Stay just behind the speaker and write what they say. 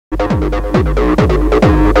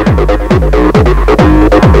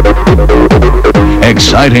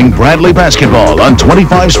Exciting Bradley basketball on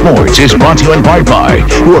 25 Sports is brought to you in part by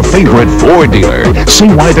your favorite Ford dealer. See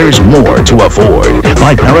why there's more to afford.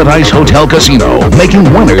 By Paradise Hotel Casino, making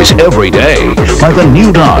winners every day. By the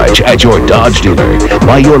new Dodge at your Dodge dealer.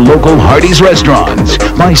 By your local Hardee's restaurants.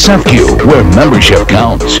 By SEFCU, where membership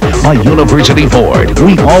counts. By University Ford,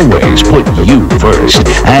 we always put you first.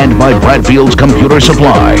 And by Bradfield's Computer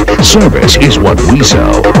Supply. Service is what we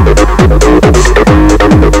sell.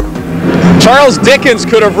 Charles Dickens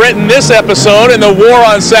could have written this episode in the War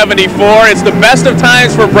on 74. It's the best of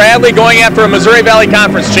times for Bradley going after a Missouri Valley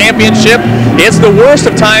Conference championship. It's the worst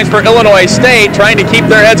of times for Illinois State trying to keep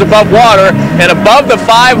their heads above water and above the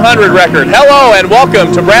 500 record. Hello and welcome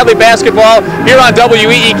to Bradley Basketball here on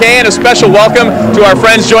WEEK, and a special welcome to our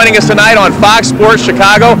friends joining us tonight on Fox Sports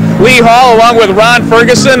Chicago. Lee Hall along with Ron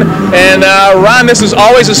Ferguson. And Ron, this is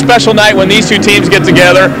always a special night when these two teams get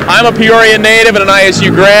together. I'm a Peoria native and an ISU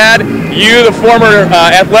grad. You, the former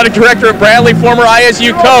athletic director at Bradley, former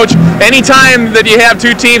ISU coach. Anytime that you have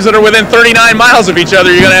two teams that are within 39 miles of each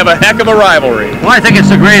other, you're going to have a heck of a rivalry. Well, I think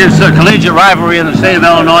it's the greatest collegiate rivalry in the state of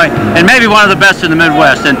Illinois, and maybe one of the best in the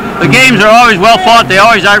Midwest. And the games are always well fought, they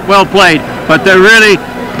always aren't well played, but they're really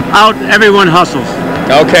out, everyone hustles.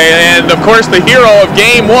 Okay, and of course the hero of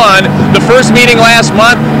Game 1, the first meeting last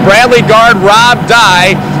month, Bradley guard Rob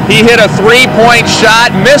Dye. He hit a three-point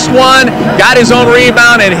shot, missed one, got his own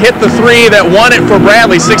rebound, and hit the three that won it for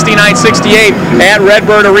Bradley, 69-68 at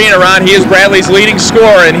Redbird Arena. Ron, he is Bradley's leading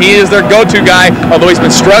scorer, and he is their go-to guy, although he's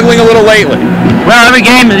been struggling a little lately. Well, every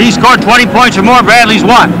game that he scored 20 points or more, Bradley's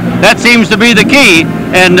won. That seems to be the key,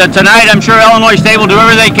 and tonight I'm sure Illinois State will do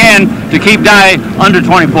everything they can to keep Dye under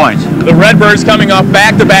 20 points. The Redbirds coming off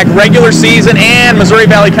back-to-back regular season and Missouri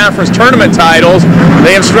Valley Conference tournament titles.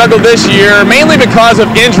 They have struggled this year mainly because of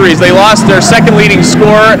injuries. They lost their second leading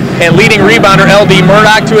scorer and leading rebounder L.D.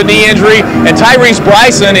 Murdoch to a knee injury, and Tyrese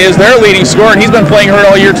Bryson is their leading scorer, and he's been playing hurt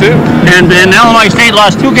all year too. And Illinois State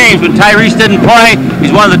lost 2 games when Tyrese didn't play.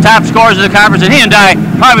 He's one of the top scorers in the conference, and he and Dye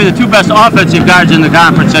probably the 2 best offensive guards in the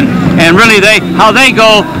conference. And really how they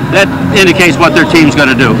go, that indicates what their team's going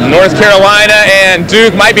to do. North Carolina and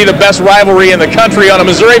Duke might be the best rivalry in the country on a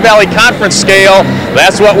Missouri Valley Conference scale.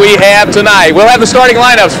 That's what we have tonight. We'll have the starting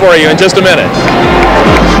lineups for you in just a minute.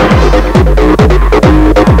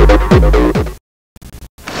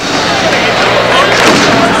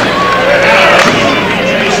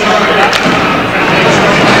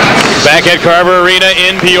 Back at Carver Arena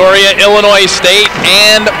in Peoria, Illinois State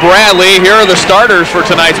and Bradley. Here are the starters for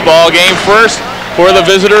tonight's ball game. First, for the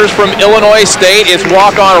visitors from Illinois State, it's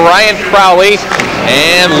walk-on Ryan Crowley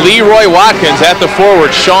and Leroy Watkins at the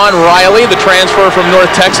forward. Sean Riley, the transfer from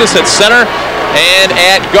North Texas, at center. And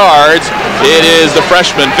at guards, it is the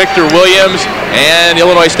freshman Victor Williams and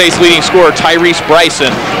Illinois State's leading scorer Tyrese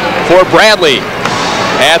Bryson. For Bradley,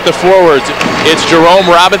 at the forwards, it's Jerome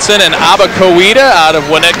Robinson and Abba Kowita out of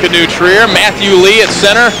Winnetka New Trier. Matthew Lee at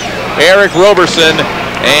center, Eric Roberson,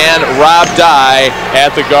 and Rob Dye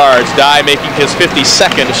at the guards. Dye making his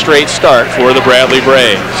 52nd straight start for the Bradley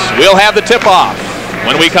Braves. We'll have the tip-off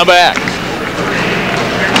when we come back.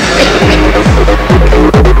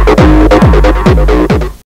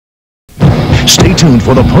 Stay tuned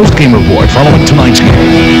for the post-game report following tonight's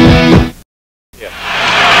game.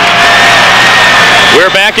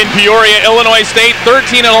 We're back in Peoria, Illinois State,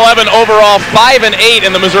 13-11 overall, 5-8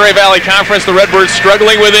 in the Missouri Valley Conference. The Redbirds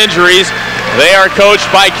struggling with injuries. They are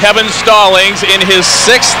coached by Kevin Stallings in his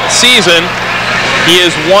 6th season. He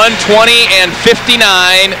is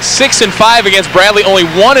 120-59, 6-5 against Bradley, only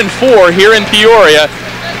 1-4 here in Peoria.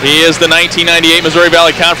 He is the 1998 Missouri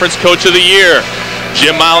Valley Conference Coach of the Year.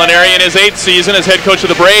 Jim Molinari in his 8th season as head coach of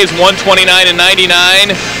the Braves,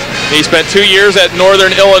 129-99. He spent 2 years at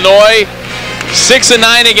Northern Illinois.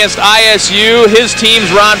 6-9 against ISU. His teams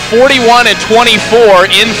run 41-24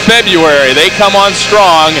 in February. They come on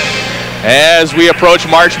strong as we approach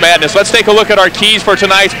March Madness. Let's take a look at our keys for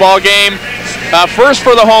tonight's ball game. First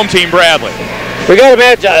for the home team, Bradley. We got to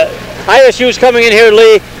match. ISU's coming in here,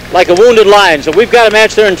 Lee, like a wounded lion. So we've got to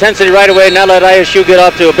match their intensity right away and not let ISU get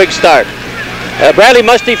off to a big start. Bradley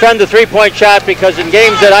must defend the three-point shot because in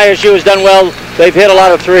games that ISU has done well, they've hit a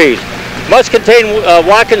lot of threes. Must contain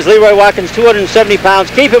Watkins, Leroy Watkins, 270 pounds.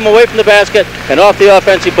 Keep him away from the basket and off the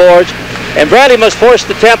offensive boards. And Bradley must force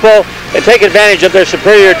the tempo and take advantage of their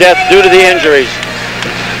superior depth due to the injuries.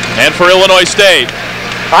 And for Illinois State,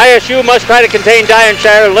 ISU must try to contain Dye and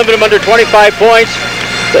Shire, limit them under 25 points.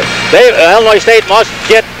 Illinois State must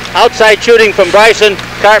get outside shooting from Bryson,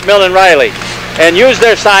 Cartmill, and Riley, and use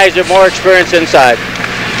their size, their more experience inside.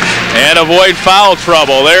 And avoid foul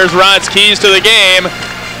trouble. There's Ron's keys to the game.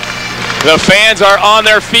 The fans are on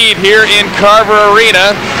their feet here in Carver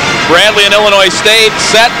Arena. Bradley and Illinois State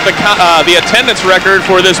set the attendance record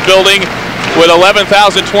for this building with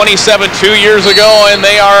 11,027 2 years ago, and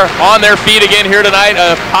they are on their feet again here tonight,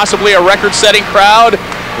 possibly a record-setting crowd.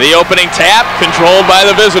 The opening tap controlled by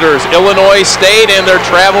the visitors, Illinois State, and they're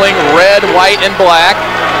traveling red, white, and black.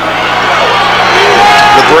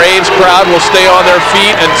 The Braves crowd will stay on their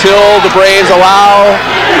feet until the Braves allow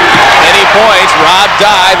any points. Rob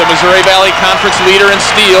Dye, the Missouri Valley Conference leader in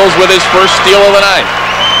steals, with his first steal of the night.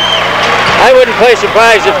 I wouldn't play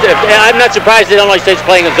surprised if I'm not surprised that Illinois State's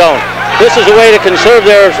playing a zone. This is a way to conserve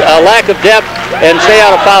their lack of depth and stay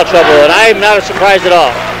out of foul trouble, and I'm not surprised at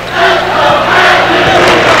all.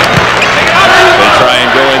 They try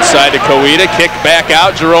and go inside to Coeta, kick back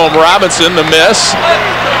out, Jerome Robinson, the miss.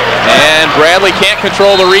 And Bradley can't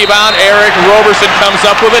control the rebound. Eric Roberson comes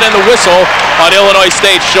up with it, and the whistle on Illinois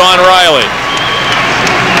State's Sean Riley.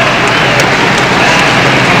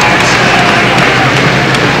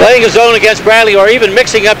 Playing a zone against Bradley or even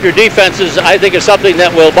mixing up your defenses, I think, is something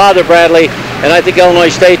that will bother Bradley, and I think Illinois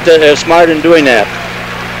State is smart in doing that.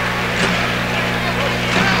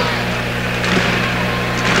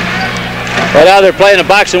 But now they're playing a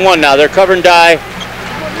box and one now. They're covering Dye.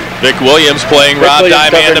 Vic Williams playing Rob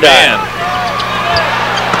Dye man-to-man.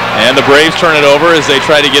 And the Braves turn it over as they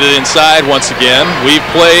try to get it inside once again. We've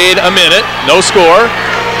played a minute, no score.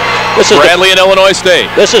 Bradley and Illinois State.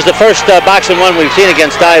 This is the first box and one we've seen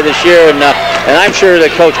against Dye this year, and I'm sure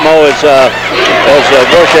that Coach Mo has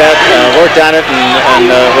worked on it and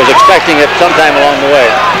was expecting it sometime along the way.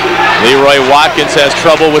 Leroy Watkins has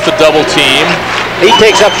trouble with the double team. He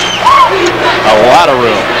takes up a lot of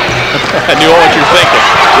room. I knew what you're thinking.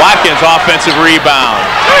 Watkins offensive rebound.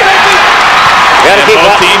 Gotta keep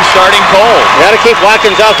both teams starting cold. Got to keep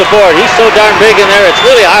Watkins off the board. He's so darn big in there. It's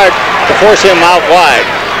really hard to force him out wide.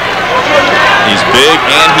 He's big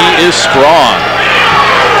and he is strong.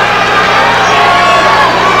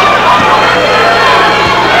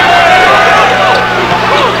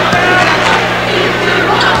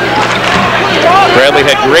 Bradley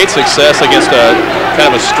had great success against a kind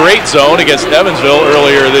of a straight zone against Evansville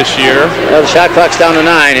earlier this year. Well, the shot clock's down to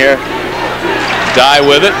 9 here. Dye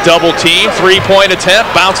with it, double team, three-point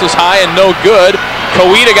attempt, bounces high and no good.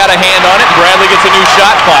 Coeta got a hand on it, and Bradley gets a new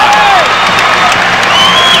shot clock.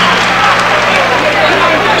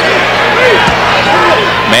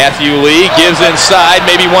 Matthew Lee gives inside,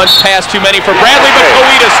 maybe one pass too many for Bradley, but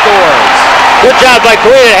Coeta scores. Good job by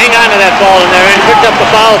Coeta to hang on to that ball in there and picked up the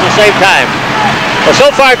foul at the same time. Well,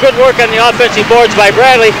 so far, good work on the offensive boards by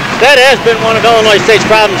Bradley. That has been one of Illinois State's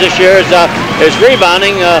problems this year, is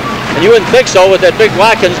rebounding. And you wouldn't think so with that big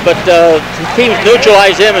Watkins, but teams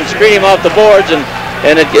neutralize him and screen him off the boards, and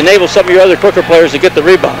it enables some of your other quicker players to get the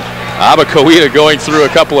rebound. Abba Coeta going through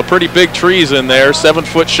a couple of pretty big trees in there.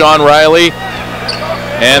 7-foot Sean Riley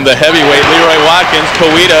and the heavyweight Leroy Watkins.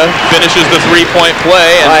 Coeta finishes the three-point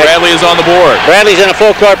play, and Bradley is on the board. Bradley's in a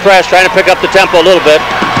full-court press, trying to pick up the tempo a little bit.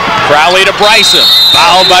 Crowley to Bryson,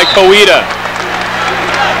 fouled by Coeta.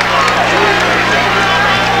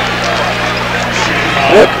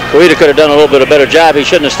 Coeta could have done a little bit of better job. He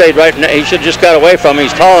shouldn't have stayed right. He should have just got away from him.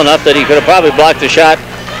 He's tall enough that he could have probably blocked the shot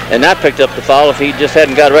and not picked up the foul if he just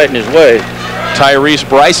hadn't got right in his way. Tyrese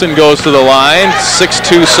Bryson goes to the line,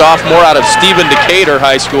 6'2" sophomore out of Stephen Decatur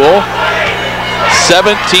High School.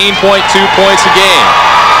 17.2 points a game.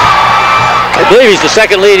 I believe he's the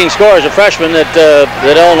second leading scorer as a freshman that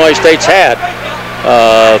Illinois State's had,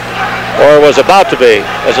 or was about to be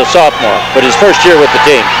as a sophomore, but his first year with the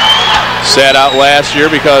team. Sat out last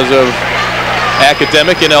year because of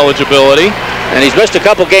academic ineligibility. And he's missed a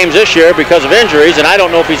couple games this year because of injuries, and I don't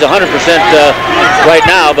know if he's 100% right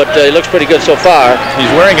now, but he looks pretty good so far. He's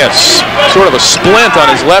wearing a sort of a splint on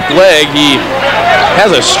his left leg. He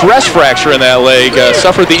has a stress fracture in that leg,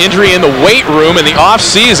 suffered the injury in the weight room in the off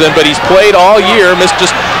season, but he's played all year, missed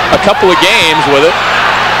just a couple of games with it.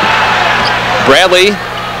 Bradley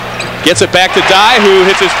gets it back to Dye, who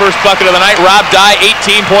hits his first bucket of the night. Rob Dye,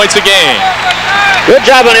 18 points a game. Good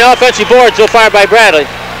job on the offensive board so far by Bradley.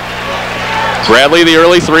 Bradley, the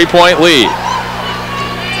early three-point lead.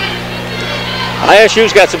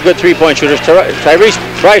 ISU's got some good three-point shooters. Tyrese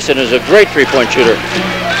Bryson is a great three-point shooter.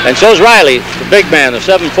 And so is Riley, the big man, the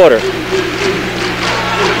 7-footer.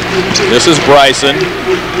 This is Bryson.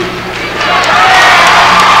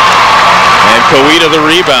 And Coeta the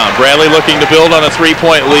rebound. Bradley looking to build on a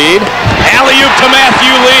three-point lead. Alley-oop to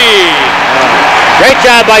Matthew Lee. Great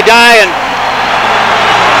job by Dye, and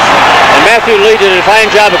Matthew Lee did a fine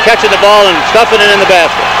job of catching the ball and stuffing it in the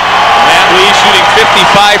basket. Matt Lee shooting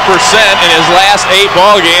 55% in his last 8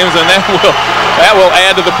 ball games, and that will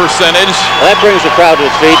add to the percentage. Well, that brings the crowd to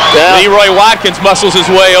its feet. Leroy Watkins muscles his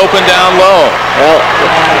way open down low. Well,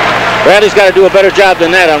 Bradley's got to do a better job than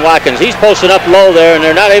that on Watkins. He's posting up low there, and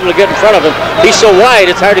they're not able to get in front of him. He's so wide,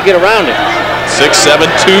 it's hard to get around him. 6'7",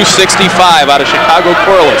 265 out of Chicago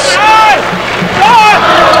Corliss.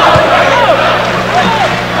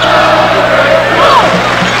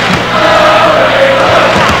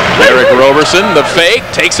 Eric Roberson, the fake,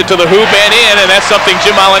 takes it to the hoop and in, and that's something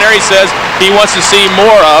Jim Molinari says he wants to see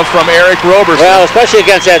more of from Eric Roberson. Well, especially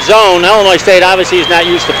against that zone. Illinois State obviously is not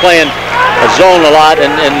used to playing a zone a lot,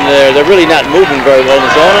 and they're really not moving very well in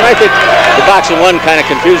the zone, and I think the boxing one kind of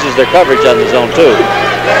confuses their coverage on the zone too.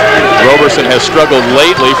 Roberson has struggled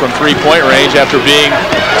lately from three-point range after being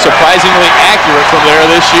surprisingly accurate from there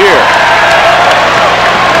this year.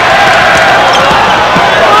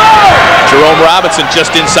 Jerome Robinson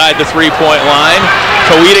just inside the three-point line.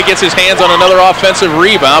 Koita gets his hands on another offensive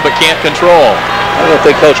rebound, but can't control. I don't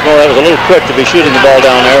think Coach Moore, that was a little quick to be shooting the ball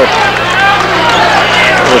down there.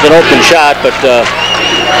 It was an open shot, but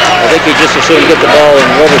I think he just as soon get the ball in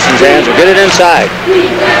Roberson's hands or get it inside.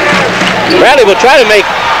 Bradley will try to make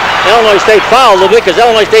Illinois State foul a little bit because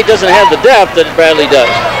Illinois State doesn't have the depth that Bradley does.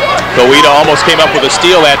 Koita almost came up with a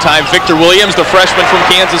steal that time. Victor Williams, the freshman from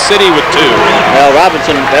Kansas City, with 2. Well,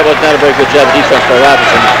 Robinson, that was not a very good job of defense by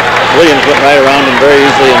Robinson. Williams went right around him very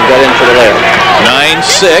easily and got in for the layup.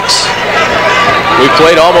 9-6. We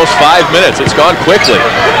played almost 5 minutes. It's gone quickly.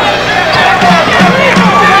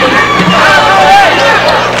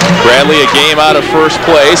 Bradley a game out of first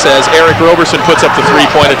place as Eric Roberson puts up the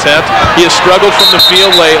three-point attempt. He has struggled from the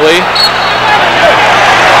field lately.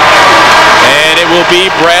 And it will be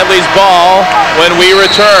Bradley's ball when we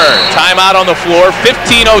return. Timeout on the floor.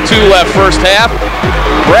 15:02 left first half.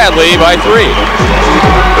 Bradley by 3.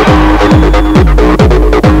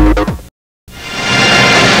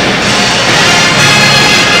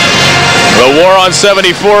 The war on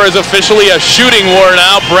 74 is officially a shooting war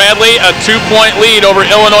now. Bradley a 2-point lead over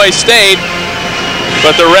Illinois State.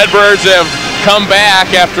 But the Redbirds have come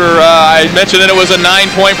back after I mentioned that it was a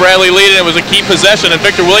 9-point Bradley lead and it was a key possession, and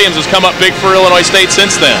Victor Williams has come up big for Illinois State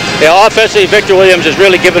since then. Yeah, offensively, Victor Williams has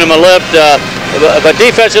really given him a lift, but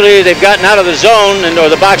defensively, they've gotten out of the zone or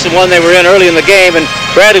the boxing one they were in early in the game, and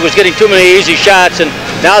Bradley was getting too many easy shots, and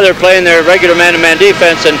now they're playing their regular man-to-man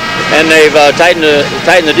defense, and they've tightened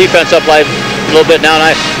the defense up like a little bit now,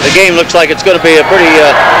 and the game looks like it's going to be a pretty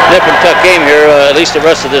nip and tuck game here, at least the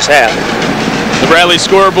rest of this half. The Bradley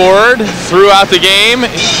scoreboard throughout the game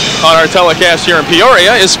on our telecast here in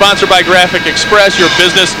Peoria is sponsored by Graphic Express, your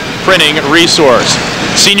business printing resource.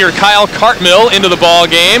 Senior Kyle Cartmill into the ball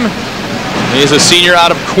game. He's a senior out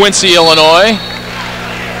of Quincy, Illinois.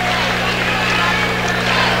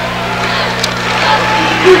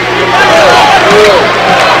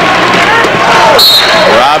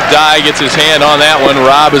 Rob Dye gets his hand on that one.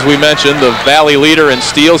 Rob, as we mentioned, the Valley leader in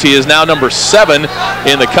steals. He is now number 7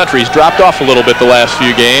 in the country. He's dropped off a little bit the last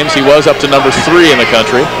few games. He was up to number 3 in the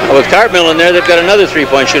country. With Cartmill in there, they've got another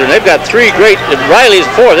three-point shooter. They've got 3 great, Riley's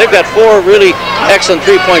 4. They've got 4 really excellent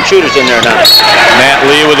three-point shooters in there now. Matt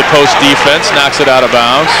Lee with the post defense knocks it out of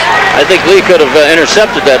bounds. I think Lee could have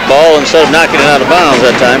intercepted that ball instead of knocking it out of bounds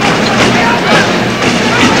that time.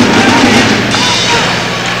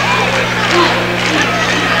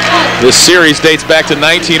 This series dates back to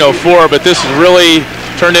 1904, but this has really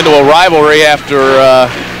turned into a rivalry after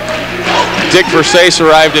Dick Versace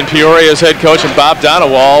arrived in Peoria as head coach and Bob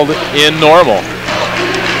Donewald in Normal.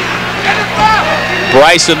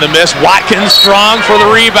 Bryson the miss. Watkins strong for the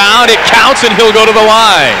rebound. It counts and he'll go to the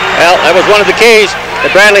line. Well, that was one of the keys that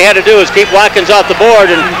Bradley had to do, is keep Watkins off the board,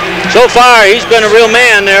 and so far he's been a real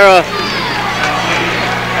man there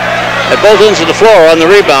at both ends of the floor on the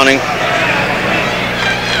rebounding.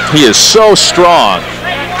 He is so strong.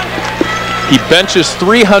 He benches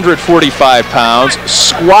 345 pounds,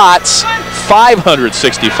 squats 565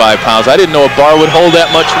 pounds. I didn't know a bar would hold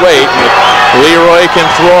that much weight. Leroy can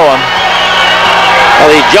throw him.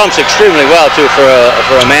 Well, he jumps extremely well, too,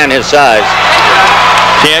 for a man his size.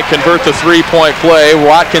 Can't convert the three-point play.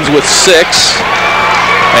 Watkins with 6.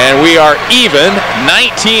 And we are even,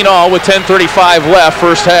 19-all with 10:35 left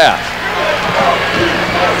first half.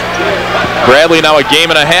 Bradley now a game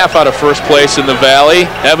and a half out of first place in the Valley.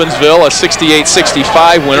 Evansville a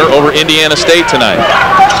 68-65 winner over Indiana State tonight.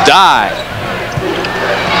 Dye.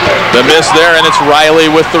 The miss there, and it's Riley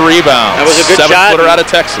with the rebound. That was a good shot. 7-footer out of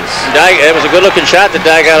Texas. It was a good-looking shot that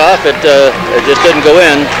Dye got off. It just didn't go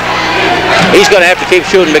in. He's going to have to keep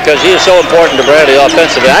shooting because he is so important to Bradley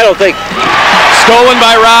offensively. I don't think... Stolen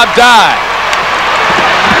by Rob Dye.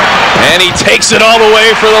 And he takes it all the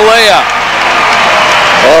way for the layup.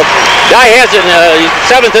 Well, Guy has it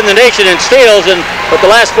 7th in the nation in steals, but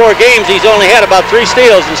the last 4 games he's only had about 3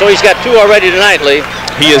 steals, and so he's got 2 already tonight, Lee.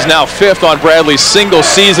 He is now 5th on Bradley's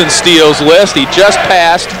single-season steals list. He just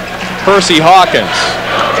passed Percy Hawkins,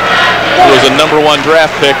 who was a #1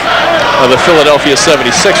 draft pick of the Philadelphia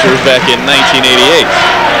 76ers back in 1988.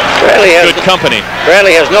 Bradley has good company.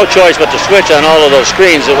 Bradley has no choice but to switch on all of those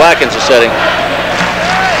screens that Watkins is setting.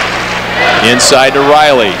 Inside to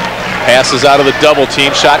Riley. Passes out of the double team.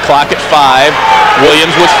 Shot clock at 5.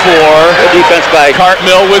 Williams with 4. Good defense by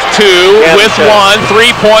Cartmill with 2. Yeah, with 1.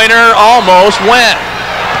 3-pointer almost went.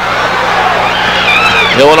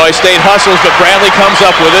 Illinois State hustles, but Bradley comes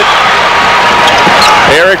up with it.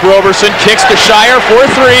 Eric Roberson kicks to Shire for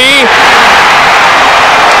 3.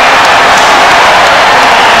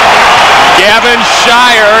 Gavin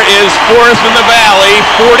Shire is 4th in the Valley,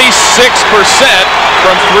 46%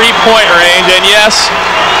 from 3-point range, and yes,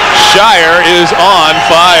 Shire is on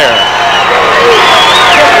fire.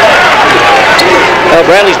 Well,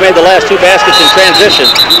 Bradley's made the last 2 baskets in transition.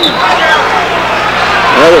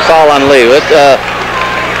 Another foul on Lee.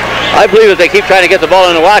 I believe if they keep trying to get the ball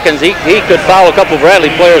into Watkins, he could foul a couple of Bradley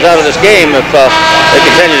players out of this game if they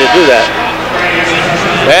continue to do that.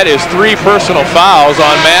 That is 3 personal fouls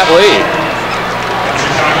on Matt Lee.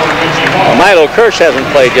 Well, Milo Kirsch hasn't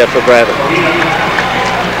played yet for Bradley.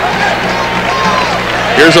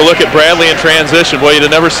 Here's a look at Bradley in transition. Boy, you'd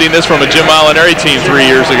have never seen this from a Jim Molinari team 3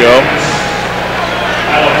 years ago.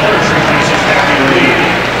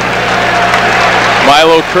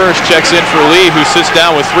 Milo Kirsch checks in for Lee, who sits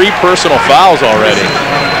down with 3 personal fouls already.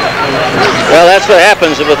 Well, that's what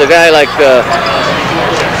happens with a guy like...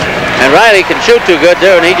 and Riley can shoot too good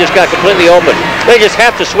there, and he just got completely open. They just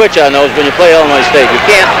have to switch on those when you play Illinois State. You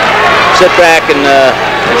can't sit back and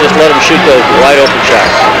just let them shoot those wide open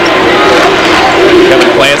shots. Kevin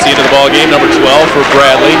Clancy into the ball game, number 12 for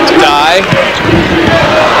Bradley. Dye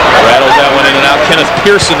rattles that one in and out. Kenneth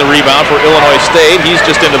Pearson the rebound for Illinois State. He's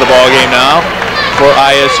just into the ball game now for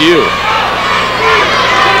ISU.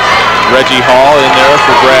 Reggie Hall in there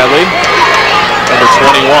for Bradley, number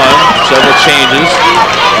 21. Several changes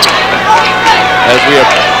as we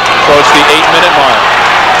approach the 8-minute mark.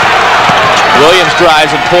 Williams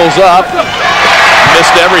drives and pulls up.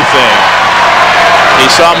 Missed everything. He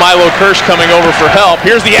saw Milo Kirsch coming over for help.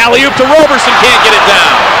 Here's the alley-oop to Roberson. Can't get it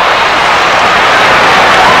down.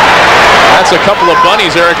 That's a couple of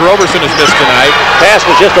bunnies Eric Roberson has missed tonight. Pass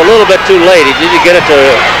was just a little bit too late. He needed to get it to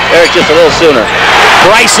Eric just a little sooner.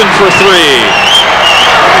 Bryson for 3.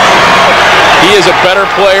 He is a better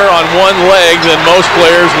player on one leg than most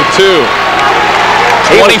players with 2.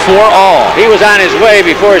 24 all. He was on his way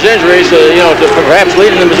before his injury, so to perhaps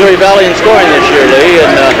leading the Missouri Valley in scoring this year, Lee.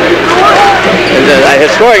 And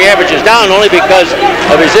his scoring average is down only because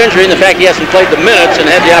of his injury and the fact he hasn't played the minutes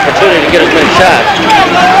and had the opportunity to get as many shots.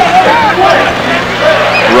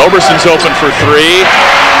 Roberson's open for 3.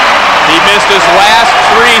 He missed his last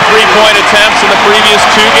 3 3-point attempts in the previous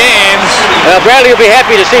 2 games. Bradley will be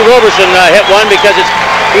happy to see Roberson hit one because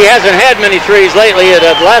he hasn't had many threes lately.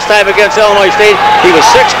 The last time against Illinois State, he was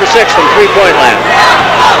 6 for 6 from 3-point land.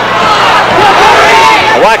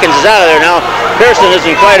 Watkins is out of there now. Pearson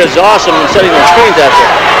isn't quite as awesome in setting the screens out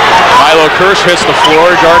there. Milo Kirsch hits the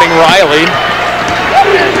floor, guarding Riley.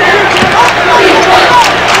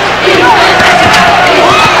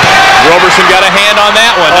 Roberson got a hand on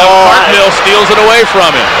that one. Now Cartmill steals it away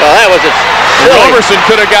from him. Well, that was Roberson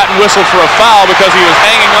could have gotten whistled for a foul because he was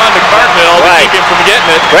hanging on to Cartmill to keep him from getting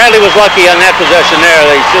it. Bradley was lucky on that possession there.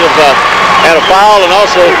 They should have had a foul, and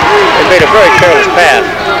also they made a very careless pass.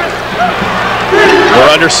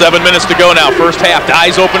 We're under 7 minutes to go now. First half.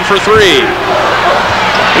 Dye's open for 3.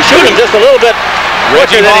 He's shooting just a little bit.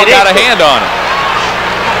 Reggie Hall got a hand on him.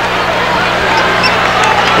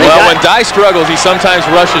 Well, when Dye struggles, he sometimes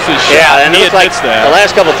rushes his shot. Yeah, and he admits that. The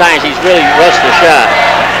last couple times, he's really rushed the shot.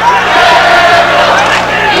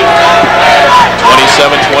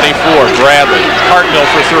 27-24, Bradley. Cartmill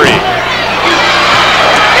for 3.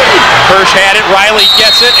 Kirsch had it, Riley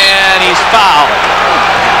gets it, and he's fouled.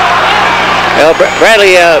 Well,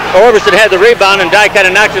 Bradley, Roberson had the rebound, and Dye kind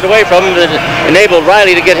of knocked it away from him and enabled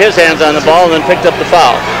Riley to get his hands on the ball and then picked up the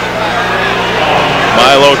foul.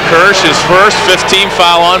 Milo Kirsch, his first 15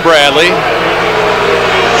 foul on Bradley.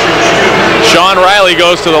 Sean Riley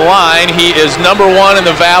goes to the line. He is number 1 in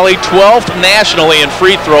the Valley, 12th nationally in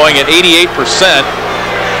free throwing at 88%,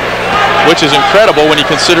 which is incredible when you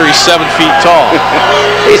consider he's 7 feet tall.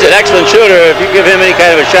 He's an excellent shooter. If you give him any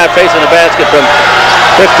kind of a shot facing the basket from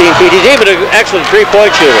 15 feet, he's even an excellent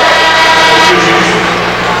 3-point shooter.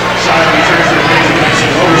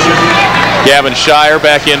 Gavin Shire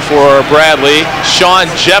back in for Bradley. Sean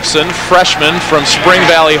Jepson, freshman from Spring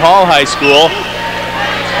Valley Hall High School,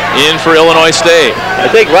 in for Illinois State. I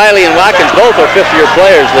think Riley and Watkins both are fifth-year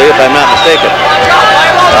players, Lee, if I'm not mistaken.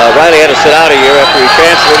 Riley had to sit out a year after he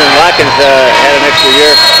transferred, and Watkins had an extra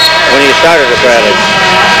year when he started at Bradley.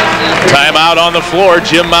 Timeout on the floor.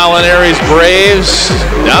 Jim Molinari's Braves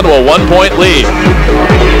down to a 1-point lead.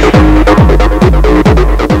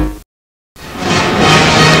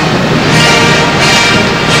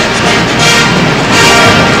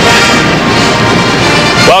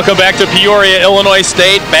 Welcome back to Peoria, Illinois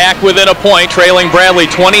State, back within a point, trailing Bradley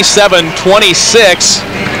 27-26.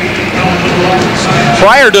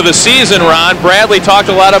 Prior to the season, Ron, Bradley talked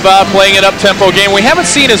a lot about playing an up-tempo game. We haven't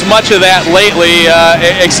seen as much of that lately,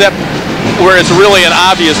 except where it's really an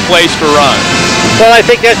obvious place to run. Well, I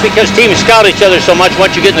think that's because teams scout each other so much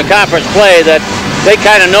once you get in the conference play that they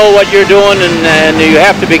kind of know what you're doing, and you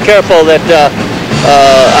have to be careful that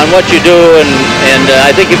on what you do, and I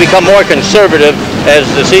think you become more conservative as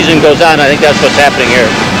the season goes on. I think that's what's happening here.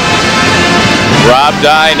 Rob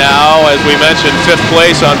Dye now, as we mentioned, 5th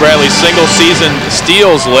place on Bradley's single-season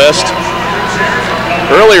steals list.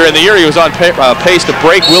 Earlier in the year, he was on pace to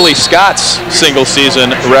break Willie Scott's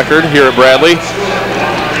single-season record here at Bradley. He's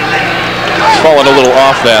fallen a little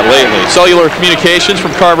off that lately. Cellular communications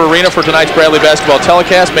from Carver Arena for tonight's Bradley basketball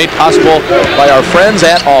telecast, made possible by our friends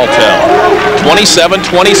at Alltel.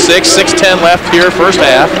 27-26, 6:10 left here, first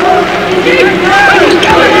half.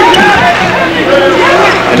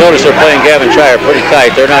 I notice they're playing Gavin Shire pretty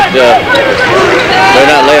tight. They're not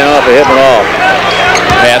laying off of him at all.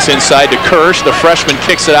 Pass inside to Kirsch. The freshman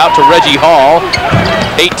kicks it out to Reggie Hall.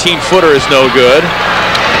 18-footer is no good.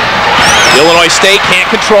 Illinois State can't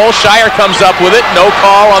control. Shire comes up with it. No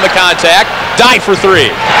call on the contact. Dye for 3.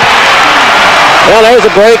 Well, there's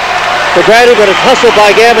a break for Bradley, but it's hustled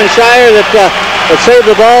by Gavin Shire that saved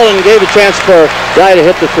the ball and gave a chance for Dye to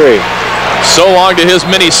hit the 3. So long to his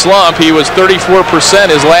mini slump. He was 34%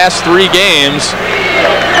 his last 3 games.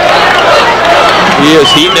 He is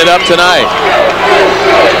heating it up tonight.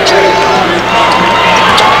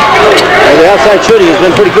 Well, the outside shooting has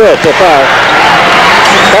been pretty good so far.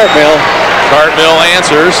 Cartmill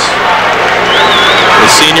answers. The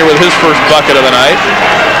senior with his first bucket of the night.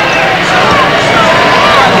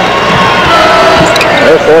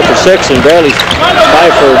 They're 4 for 6, and Bradley's 5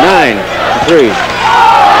 for 9 threes.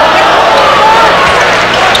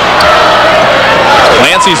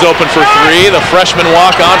 Clancy's open for 3. The freshman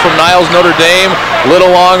walk-on from Niles Notre Dame, little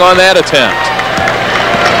long on that attempt.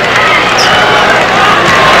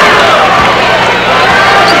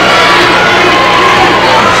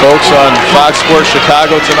 Folks on Fox Sports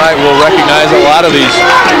Chicago tonight will recognize a lot of these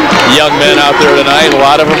young men out there tonight, a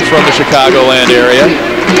lot of them from the Chicagoland area.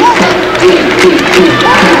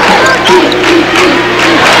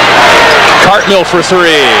 Cartmill for 3.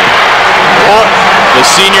 Well, the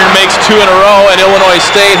senior makes 2 in a row, and Illinois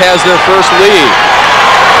State has their first lead.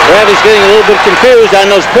 Bradley's getting a little bit confused on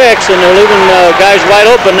those picks, and they're leaving guys wide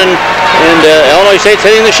open, and Illinois State's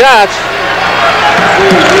hitting the shots.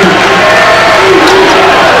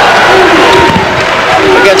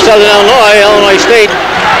 Against Southern Illinois State.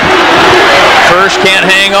 Kirsch can't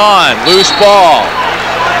hang on. Loose ball.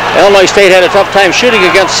 Illinois State had a tough time shooting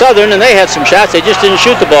against Southern, and they had some shots. They just didn't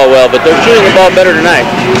shoot the ball well, but they're shooting the ball better tonight.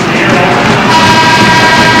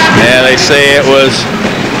 And they say it was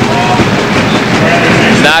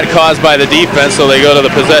not caused by the defense, so they go to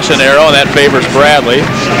the possession arrow, and that favors Bradley.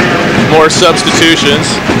 More substitutions.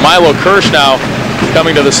 Milo Kirsch now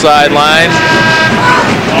coming to the sideline.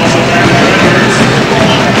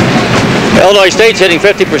 Illinois State's hitting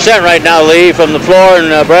 50% right now, Lee, from the floor, and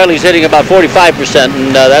Bradley's hitting about 45%,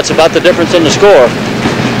 and that's about the difference in the score.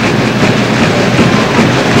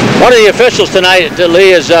 One of the officials tonight,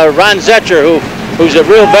 Lee, is Ron Zetcher, who's a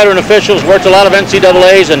real veteran official, has worked a lot of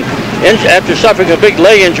NCAAs, and after suffering a big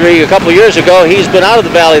leg injury a couple years ago, he's been out of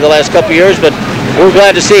the Valley the last couple years, but we're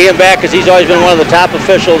glad to see him back because he's always been one of the top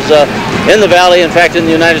officials in the Valley, in fact, in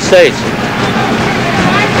the United States.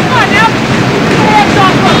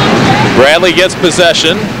 Bradley gets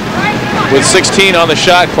possession with 16 on the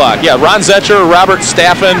shot clock. Yeah, Ron Zetcher, Robert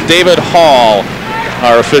Staffen, David Hall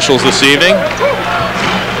are officials this evening.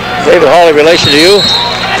 David Hall, in relation to you?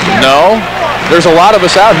 No. There's a lot of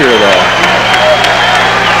us out here, though.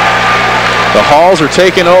 The Halls are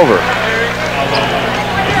taking over.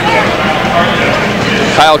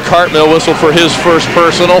 Kyle Cartmill whistled for his first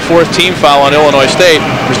personal, 4th team foul on Illinois State.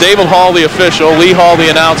 There's David Hall, the official, Lee Hall, the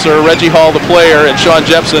announcer, Reggie Hall, the player, and Sean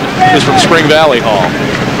Jepson is from Spring Valley Hall.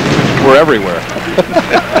 We're everywhere.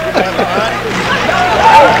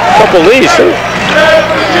 Couple Lees, too.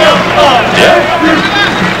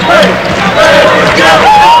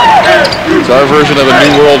 It's our version of a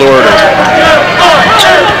New World Order.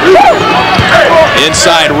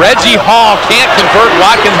 Inside, Reggie Hall can't convert.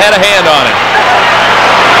 Watkins had a hand on it.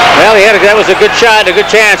 Well, that was a good shot, a good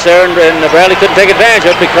chance there, and Bradley couldn't take advantage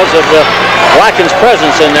of it because of Watkins'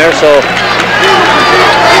 presence in there. So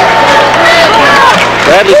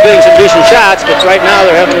Bradley's getting some decent shots, but right now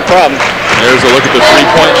they're having a problem. There's a look at the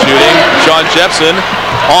three-point shooting. Sean Jepson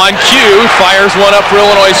on cue fires one up for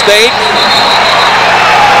Illinois State.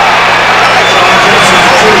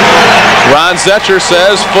 Ron Zetcher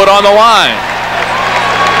says foot on the line.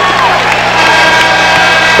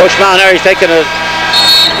 Coach Molinari's taking a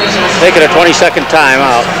 20-second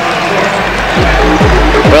timeout.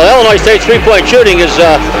 Well, Illinois State's three-point shooting is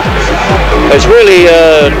really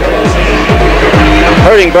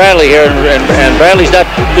hurting Bradley here, and Bradley's not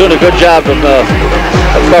doing a good job of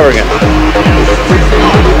covering it.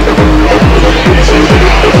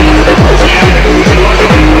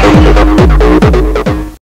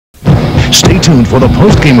 Stay tuned for the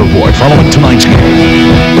post-game report following tonight's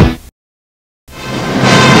game.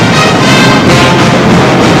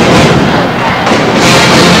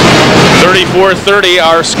 34-30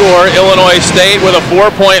 our score. Illinois State with a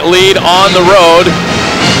 4-point lead on the road.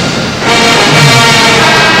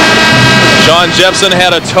 Sean Jepson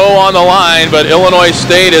had a toe on the line, but Illinois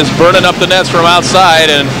State is burning up the nets from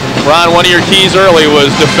outside. And Ron, one of your keys early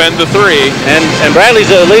was defend the three. And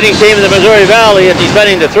Bradley's the leading team in the Missouri Valley at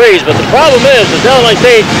defending the threes. But the problem is that Illinois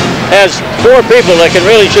State has 4 people that can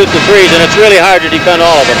really shoot the threes, and it's really hard to defend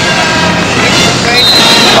all of them.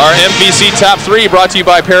 Our MVC Top 3 brought to you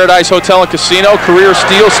by Paradise Hotel and Casino. Career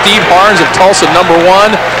steal, Steve Harns of Tulsa,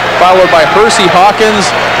 #1, followed by Hersey Hawkins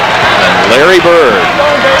and Larry Bird.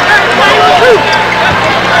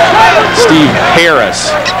 Steve Harris.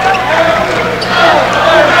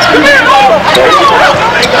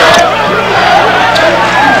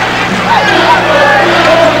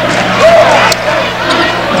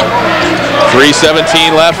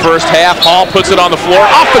 .317 left, first half. Hall puts it on the floor,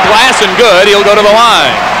 off the glass and good. He'll go to the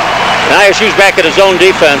line. Now ISU's back at his own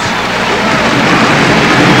defense.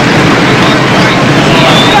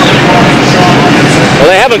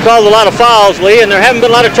 Well, they haven't called a lot of fouls, Lee, and there haven't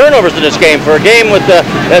been a lot of turnovers in this game. For a game with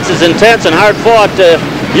that's as intense and hard fought,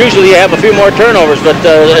 usually you have a few more turnovers, but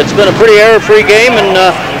it's been a pretty error-free game and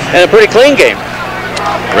a pretty clean game.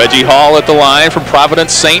 Reggie Hall at the line from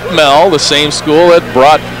Providence St. Mel, the same school that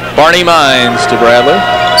brought Barney Mines to Bradley.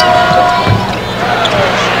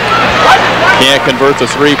 Can't convert the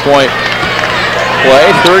three-point play.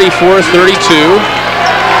 34-32.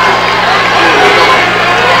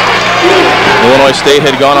 Illinois State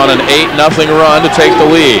had gone on an 8-0 run to take the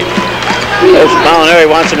lead. Coach Molinari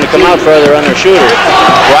wants them to come out further on their shooter.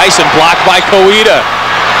 Bryson blocked by Coeta.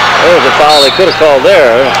 There was a foul they could have called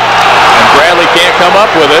there. And Bradley can't come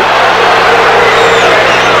up with it.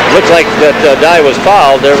 Looks like that Dye was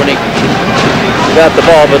fouled there when he got the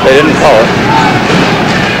ball, but they didn't call it.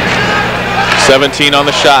 17 on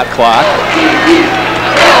the shot clock.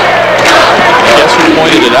 I guess who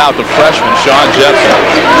pointed it out? The freshman, Sean Jepson.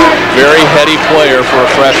 Very heady player for a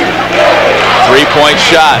freshman. Three-point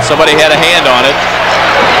shot. Somebody had a hand on it.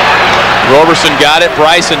 Roberson got it.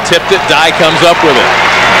 Bryson tipped it. Dye comes up with it.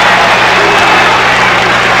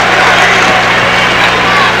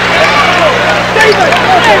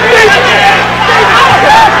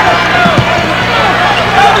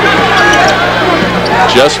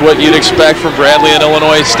 Just what you'd expect from Bradley and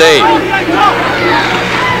Illinois State.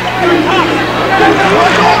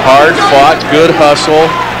 Hard fought, good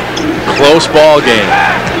hustle, close ball game.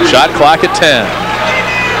 Shot clock at 10.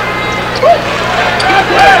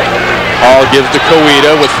 Hall gives to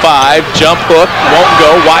Coeta with 5. Jump hook, won't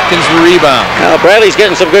go. Watkins the rebound. Now Bradley's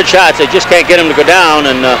getting some good shots. They just can't get him to go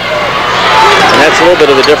down, and that's a little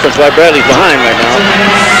bit of the difference why Bradley's behind right now.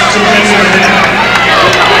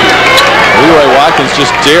 Leroy Watkins just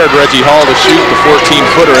dared Reggie Hall to shoot the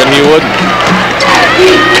 14-footer, and he wouldn't.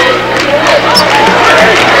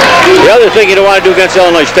 The other thing you don't want to do against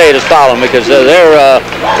Illinois State is foul them, because they're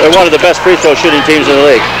one of the best free throw shooting teams in the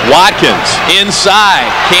league. Watkins inside,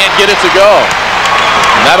 can't get it to go.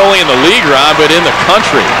 Not only in the league, Ron, but in the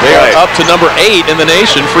country. They are up to #8 in the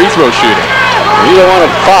nation free throw shooting. You don't want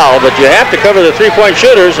to foul, but you have to cover the three-point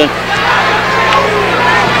shooters. And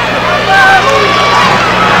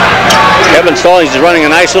Kevin Stallings is running a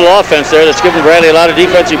nice little offense there that's giving Bradley a lot of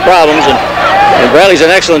defensive problems, and Bradley's an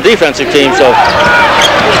excellent defensive team. So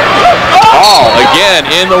Hall again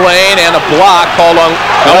in the lane and a block called on.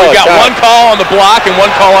 We've got one call on the block and one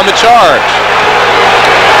call on the charge.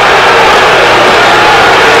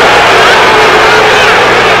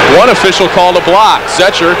 One official called a block.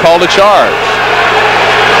 Zetcher called a charge.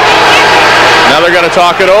 Now they're going to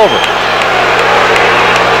talk it over.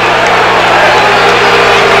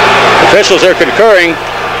 Officials are concurring.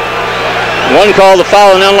 One called the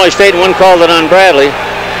foul on Illinois State and one called it on Bradley.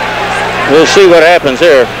 We'll see what happens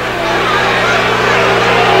here.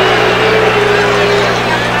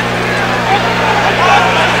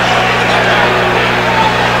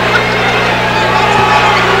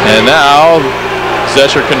 And now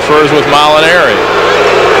Zetcher confers with Molinari.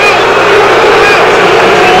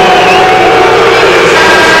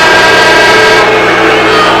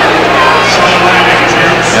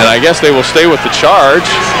 And I guess they will stay with the charge.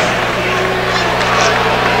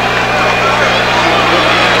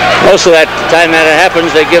 Most of that time that it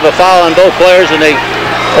happens, they give a foul on both players, and they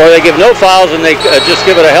give no fouls and they just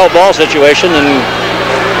give it a held ball situation and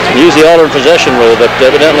use the alternate possession rule. But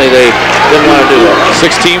evidently they didn't want to do that.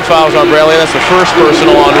 16 fouls on Bradley. That's the first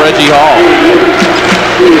personal on Reggie Hall.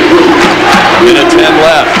 Minute 10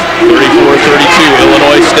 left. 34-32,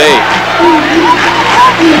 Illinois State.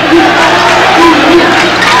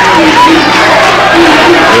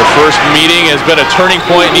 Their first meeting has been a turning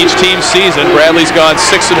point in each team's season. Bradley's gone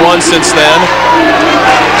 6-1 since then.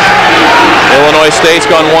 Illinois State's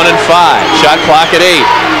gone 1-5. Shot clock at 8.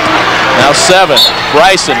 Now 7.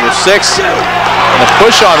 Bryson with 6. And a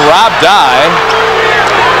push on Rob Dye.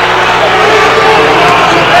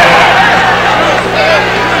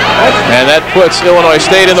 And that puts Illinois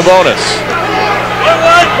State in the bonus.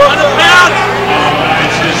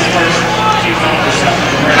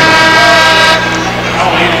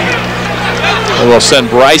 We'll send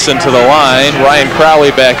Bryson to the line. Ryan Crowley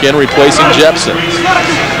back in, replacing Jepson.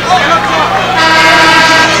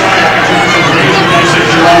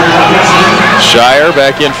 Shire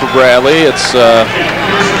back in for Bradley. It's a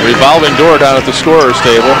revolving door down at the scorer's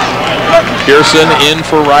table. Pearson in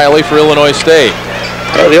for Riley for Illinois State.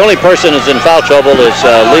 Well, the only person that's in foul trouble is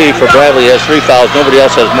Lee for Bradley. He has 3 fouls. Nobody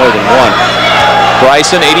else has more than 1.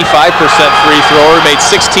 Bryson, 85% free thrower, made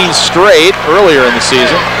 16 straight earlier in the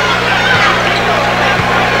season.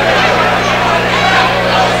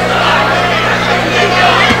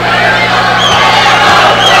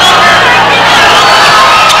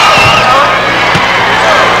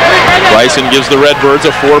 Bryson gives the Redbirds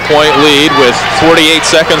a 4-point lead with 48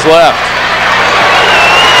 seconds left.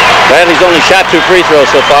 Bradley's only shot 2 free throws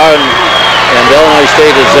so far, and Illinois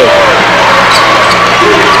State is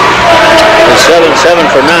 7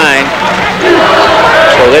 for 9.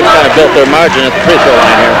 So they've kind of built their margin at the free throw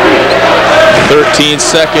line here.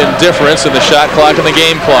 13-second difference in the shot clock and the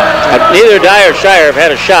game clock. Neither Dye or Shire have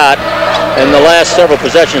had a shot in the last several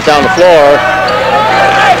possessions down the floor,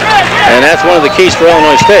 and that's one of the keys for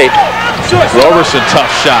Illinois State. Roberson, tough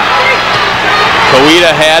shot.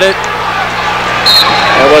 Koida had it.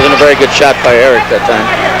 That wasn't a very good shot by Eric that time.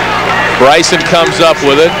 Bryson comes up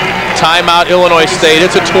with it. Timeout, Illinois State.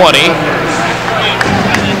 It's a 20.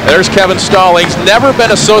 There's Kevin Stallings. Never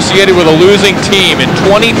been associated with a losing team in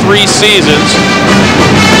 23 seasons.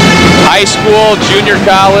 High school, junior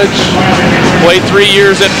college. Played 3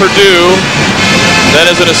 years at Purdue. Then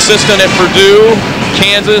as an assistant at Purdue,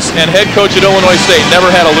 Kansas, and head coach at Illinois State. Never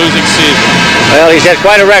had a losing season. Well, he's had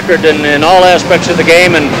quite a record in all aspects of the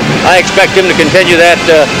game, and I expect him to continue that,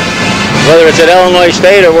 whether it's at Illinois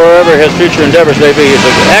State or wherever his future endeavors may be. He's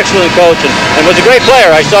an excellent coach and was a great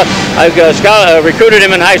player. I recruited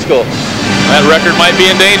him in high school. That record might be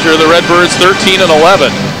in danger. The Redbirds 13-11.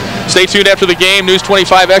 Stay tuned after the game. News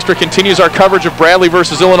 25 Extra continues our coverage of Bradley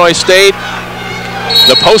versus Illinois State.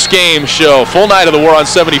 The post-game show, full night of the War on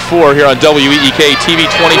 74 here on WEEK TV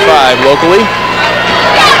 25 locally.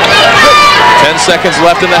 10 seconds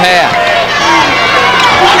left in the half.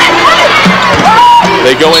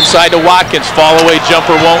 They go inside to Watkins. Fall away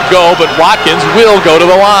jumper won't go, but Watkins will go to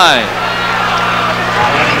the line.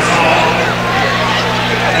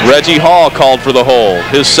 Reggie Hall called for the hold,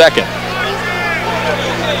 his second.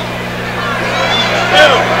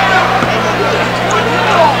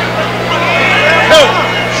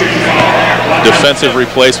 Defensive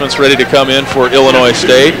replacements ready to come in for Illinois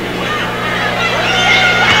State.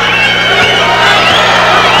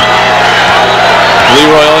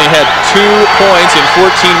 Leroy only had 2 points in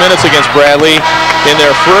 14 minutes against Bradley in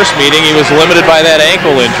their first meeting. He was limited by that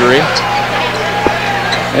ankle injury.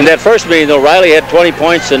 In that first meeting, though, Riley had 20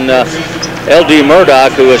 points, and L.D.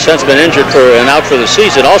 Murdoch, who has since been injured and out for the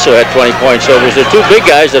season, also had 20 points. So it was the 2 big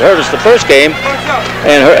guys that hurt us the first game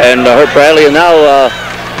and hurt Bradley, and now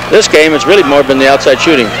this game, it's really more been the outside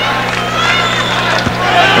shooting.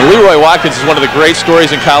 And Leroy Watkins is one of the great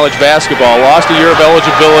stories in college basketball. Lost a year of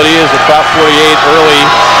eligibility as a Prop 48 early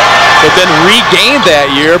but then regained that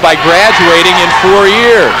year by graduating in 4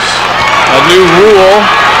 years. A new rule.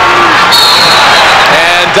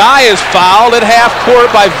 And Dye is fouled at half court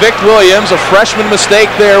by Vic Williams. A freshman mistake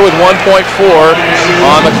there with 1.4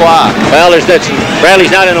 on the clock. Well,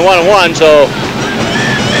 Bradley's not in the 1-on-1, so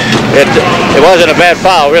it wasn't a bad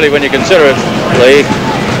foul, really, when you consider it, Lee.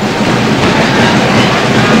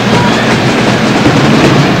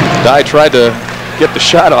 Dye tried to get the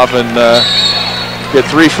shot off and get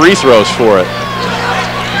 3 free throws for it.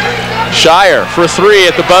 Shire for 3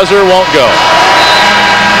 at the buzzer, won't go.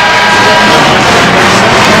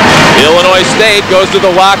 Illinois State goes to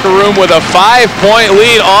the locker room with a 5-point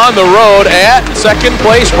lead on the road at second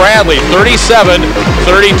place Bradley,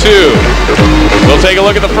 37-32. We'll take a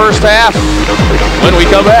look at the first half when we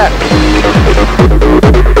come back.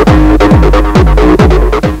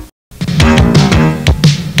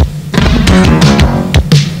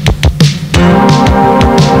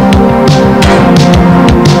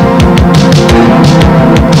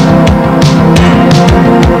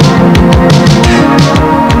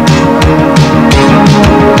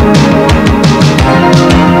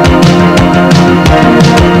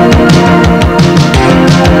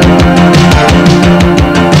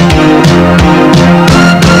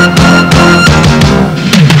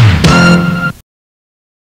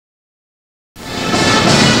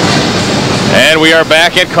 We are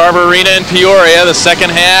back at Carver Arena in Peoria. The second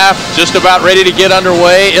half just about ready to get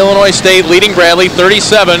underway. Illinois State leading Bradley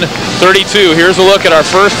 37-32. Here's a look at our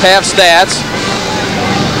first half stats.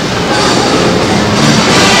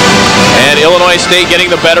 And Illinois State getting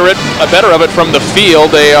the better of it from the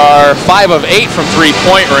field. They are 5 of 8 from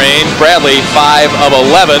three-point range. Bradley 5 of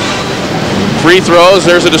 11. Free throws,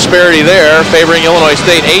 there's a disparity there, favoring Illinois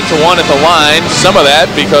State 8-1 at the line. Some of that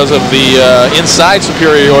because of the inside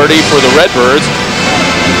superiority for the Redbirds.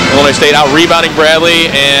 Illinois State out-rebounding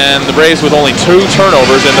Bradley, and the Braves with only 2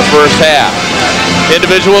 turnovers in the first half.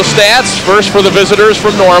 Individual stats, first for the visitors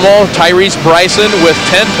from Normal, Tyrese Bryson with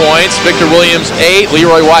 10 points, Victor Williams 8,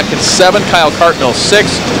 Leroy Watkins 7, Kyle Cartmill 6,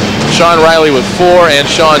 Sean Riley with 4, and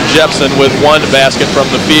Sean Jepson with 1 basket from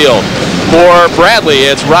the field. For Bradley,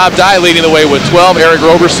 it's Rob Dye leading the way with 12, Eric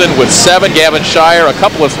Roberson with 7, Gavin Shire a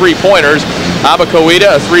couple of 3-pointers, Abba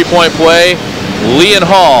Koida a 3-point play, Lee and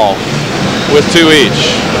Hall with 2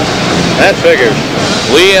 each. That figures.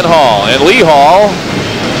 Lee and Hall, and Lee Hall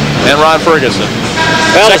and Ron Ferguson.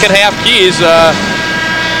 Well, second half keys,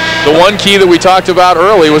 the one key that we talked about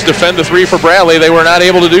early was defend the 3 for Bradley. They were not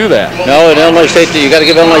able to do that. No, and Illinois State, you got to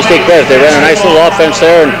give Illinois State credit. They ran a nice little offense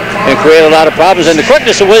there and created a lot of problems. And the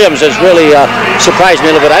quickness of Williams has really surprised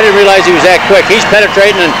me a little bit. I didn't realize he was that quick. He's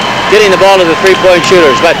penetrating and getting the ball to the 3-point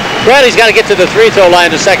shooters. But Bradley's got to get to the free-throw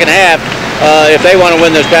line in the second half if they want to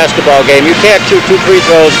win this basketball game. You can't shoot 2 free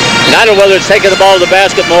throws. And I don't know whether it's taking the ball to the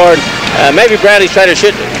basket more. Maybe Bradley's trying to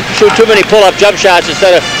shoot too many pull-up jump shots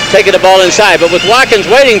instead of taking the ball inside. But with Watkins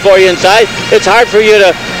waiting for you inside, it's hard for you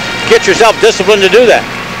to get yourself disciplined to do that.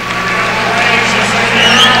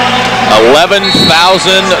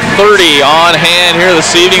 11,030 on hand here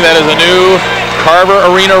this evening. That is a new Carver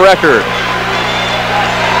Arena record.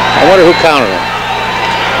 I wonder who counted it.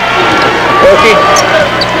 Corky?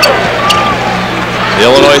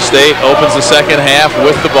 Illinois State opens the second half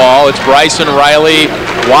with the ball. It's Bryson, Riley,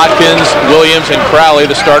 Watkins, Williams, and Crowley,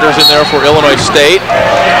 the starters in there for Illinois State.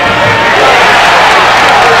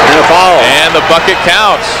 And a foul. And the bucket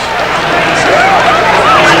counts.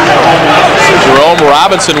 Jerome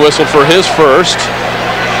Robinson whistled for his first.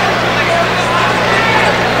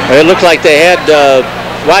 It looked like they had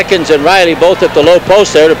Watkins and Riley both at the low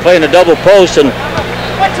post there. They're playing a double post, and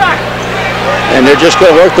they're just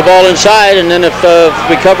going to work the ball inside, and then if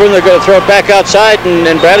we cover them, they're going to throw it back outside,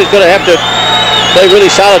 and Bradley's going to have to play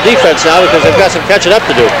really solid defense now because they've got some catching up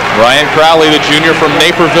to do. Ryan Crowley, the junior from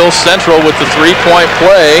Naperville Central, with the 3-point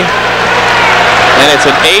play, and it's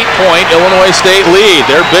an 8-point Illinois State lead,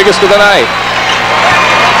 their biggest of the night.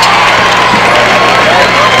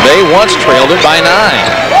 They once trailed it by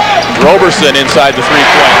 9. Roberson inside the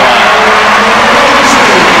 3-point line.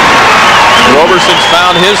 Roberson's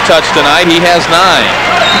found his touch tonight. He has 9.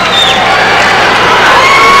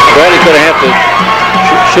 Bradley's going to have to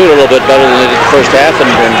shoot a little bit better than they did the first half,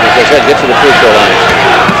 and as I said, get to the free throw line.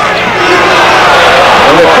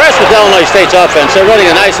 And we're impressed with Illinois State's offense. They're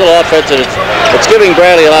running a nice little offense, and it's giving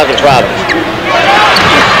Bradley a lot of problems.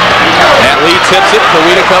 Matt Lee tips it.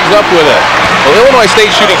 Kawita comes up with it. Well, Illinois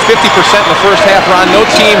State shooting 50% in the first half, Ron. Only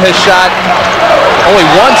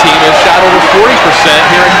one team has shot over 40%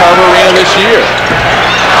 here in Carver Arena this year.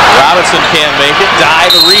 Robinson can't make it.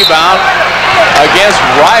 Dye the rebound against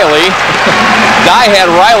Riley. Dye had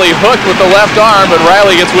Riley hooked with the left arm, but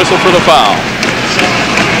Riley gets whistled for the foul.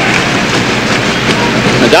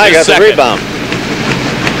 And Dye got the rebound.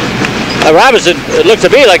 Robinson, it looked to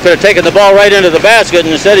me like could have taken the ball right into the basket,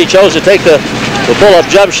 and instead he chose to take the pull-up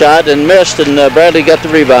jump shot and missed, and Bradley got the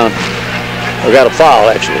rebound. Or got a foul,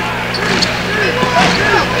 actually.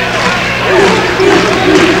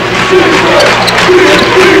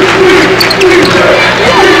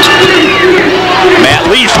 Matt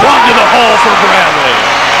Lee swung to the hole for Bradley.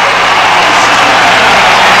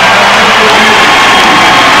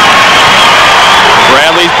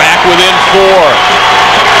 Bradley's back within 4.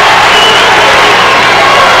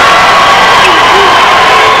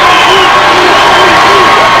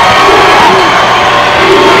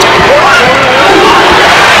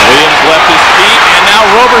 Williams left his feet, and now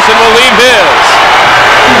Roberson will leave his.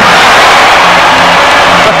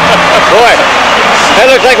 Boy, that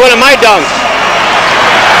looks like one of my dunks.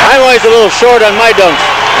 I'm always a little short on my dunks.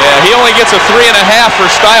 Yeah, he only gets a 3.5 for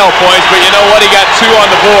style points, but you know what? He got 2 on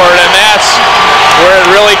the board, and that's where it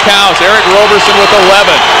really counts. Eric Roberson with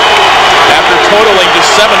 11, after totaling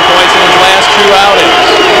just 7 points in his last 2 outings.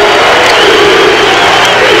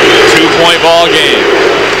 2-point ball game.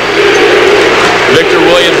 Victor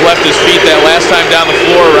Williams left his feet that last time down the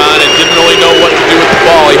floor, Ron, and didn't really know what to do with the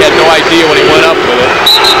ball. He had no idea when he went up with it.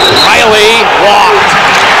 Riley walked.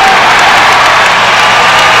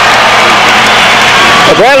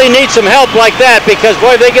 Well, Bradley needs some help like that because,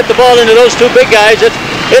 boy, if they get the ball into those 2 big guys,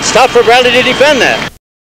 it's tough for Bradley to defend that.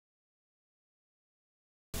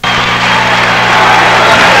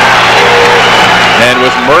 And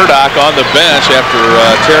with Murdoch on the bench after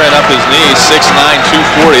tearing up his knee, 6'9",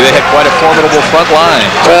 240, they had quite a formidable front line.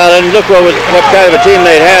 Well, and look what kind of a team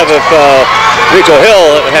they'd have if Rico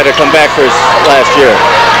Hill had to come back for his last year.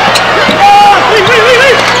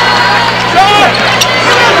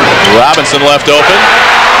 Robinson left open.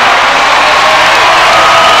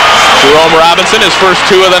 Jerome Robinson, his first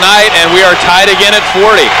 2 of the night, and we are tied again at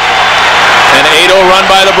 40. An 8-0 run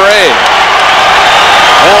by the Braves.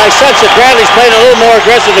 Well, I sense that Bradley's playing a little more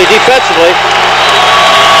aggressively defensively.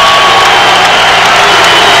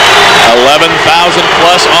 11,000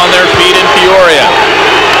 plus on their feet in Peoria.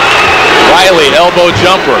 Riley, elbow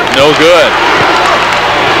jumper, no good.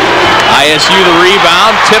 ISU the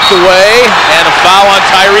rebound, tipped away, and a foul on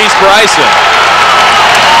Tyrese Bryson.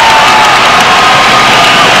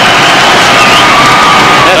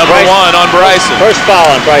 Number 1 on Bryson. First foul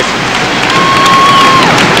on Bryson.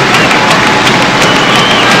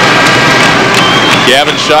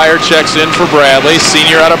 Gavin Shire checks in for Bradley,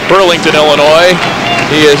 senior out of Burlington, Illinois.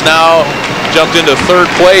 He has now jumped into 3rd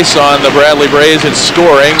place on the Bradley Braves in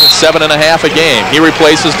scoring, 7.5 a game. He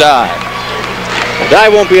replaces Dye. Dye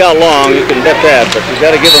won't be out long, you can bet that, but you've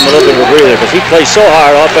got to give him a little bit of a breather because he plays so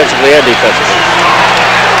hard offensively and defensively.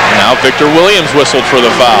 Now Victor Williams whistled for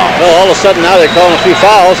the foul. Well, all of a sudden now they're calling a few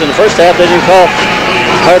fouls. In the first half they didn't call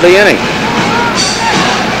hardly any.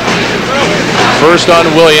 First on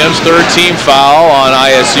Williams, 3rd team foul on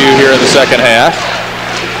ISU here in the second half.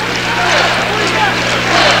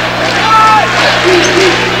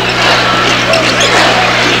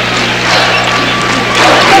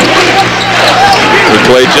 We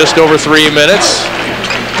played just over 3 minutes.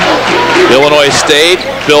 Illinois State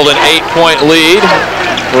built an 8-point lead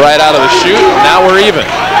right out of the chute. Now we're even.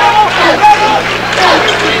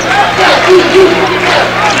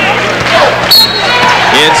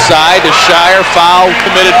 Inside to Shire, foul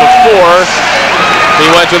committed before he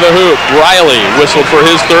went to the hoop. Riley whistled for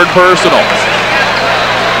his 3rd personal.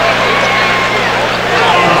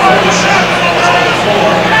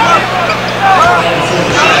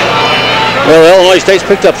 Well, Illinois State's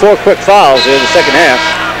picked up 4 quick fouls in the second half.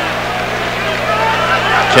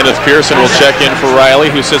 Kenneth Pearson will check in for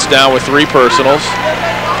Riley, who sits down with 3 personals.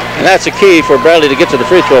 And that's the key for Bradley to get to the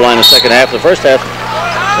free throw line in the second half. The first half,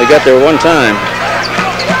 they got there 1 time.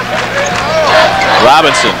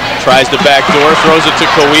 Robinson tries to backdoor, throws it to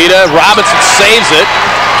Coeta. Robinson saves it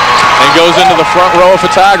and goes into the front row of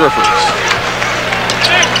photographers.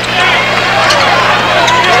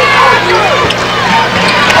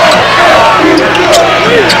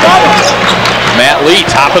 Matt Lee,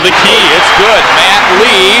 top of the key. It's good. Matt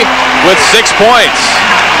Lee with 6 points.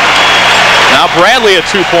 Now Bradley a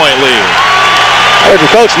 2-point lead. I heard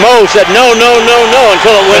Coach Moe said no, no, no, no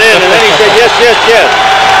until it went in, and then he said yes, yes, yes.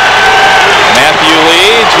 Matthew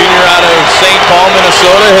Lee, junior out of St. Paul,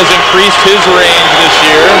 Minnesota, has increased his range this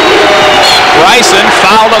year. Bryson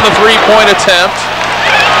fouled on the 3-point attempt,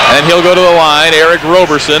 and he'll go to the line. Eric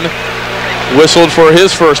Roberson whistled for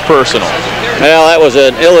his first personal. Well, that was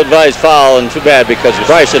an ill-advised foul, and too bad because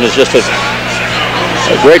Bryson is just a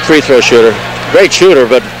great free throw shooter. great shooter,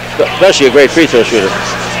 but especially a great free throw shooter.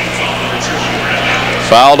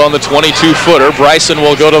 Fouled on the 22-footer. Bryson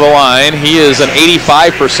will go to the line. He is an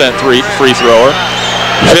 85% free thrower.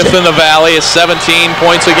 Fifth in the Valley is 17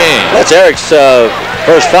 points a game. That's Eric's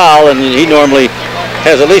first foul, and he normally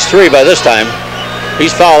has at least 3 by this time.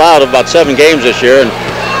 He's fouled out of about 7 games this year, and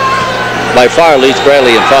by far leads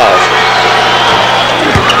Bradley in fouls.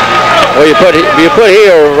 Well, you put he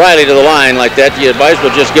or Riley to the line like that, you might as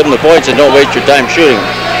well just give them the points and don't waste your time shooting.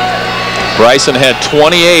 Bryson had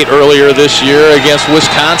 28 earlier this year against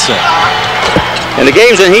Wisconsin. In the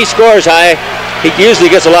games when he scores high, he usually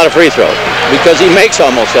gets a lot of free throws because he makes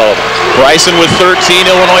almost all of them. Bryson with 13,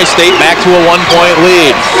 Illinois State back to a 1-point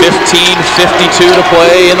lead. 15:52 to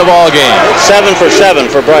play in the ball game. 7 for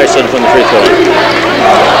 7 for Bryson from the free throw.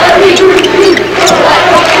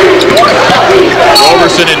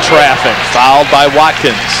 Roberson in traffic, fouled by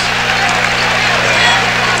Watkins.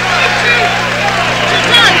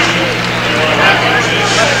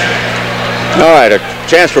 All right, a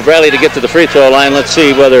chance for Bradley to get to the free throw line. Let's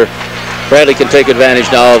see whether Bradley can take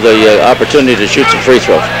advantage now of the opportunity to shoot some free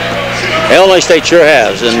throws. Illinois State sure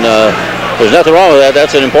has, and there's nothing wrong with that.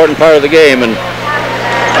 That's an important part of the game, and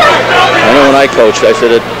I know when I coached, I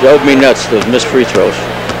said it drove me nuts, those missed free throws.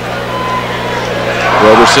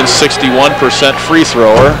 Roberson, 61% free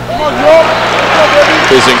thrower.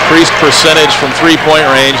 His increased percentage from three-point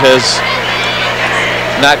range has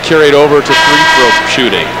not carried over to free throw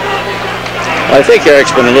shooting. I think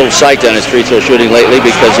Eric's been a little psyched on his free throw shooting lately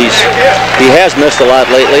because he has missed a lot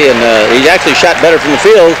lately, and he's actually shot better from the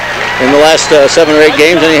field in the last 7 or 8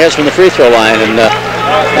 games than he has from the free throw line, and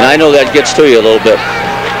I know that gets to you a little bit.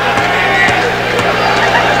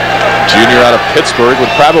 Junior out of Pittsburgh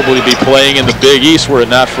would probably be playing in the Big East were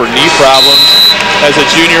it not for knee problems. As a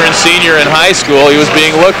junior and senior in high school, he was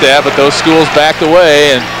being looked at, but those schools backed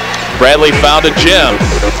away, and Bradley found a gem.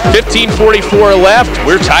 15:44 left.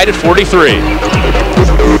 We're tied at 43.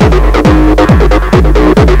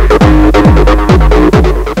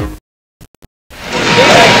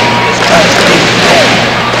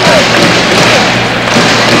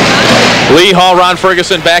 Lee Hall, Ron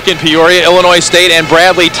Ferguson back in Peoria. Illinois State and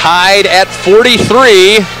Bradley tied at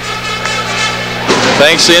 43.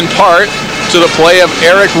 Thanks in part to the play of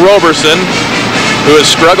Eric Roberson, who has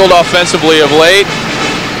struggled offensively of late.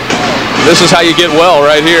 This is how you get well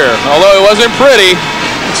right here. Although it wasn't pretty,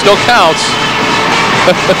 it still counts.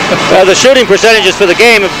 The shooting percentages for the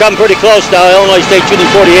game have come pretty close now. Illinois State shooting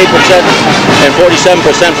 48% and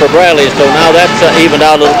 47% for Bradley. So now that's evened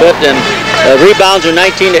out a little bit. And rebounds are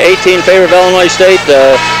 19 to 18 in favor of Illinois State.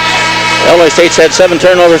 Illinois State's had 7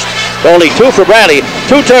 turnovers, only 2 for Bradley.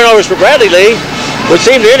 2 turnovers for Bradley, Lee, would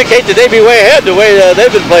seem to indicate that they'd be way ahead the way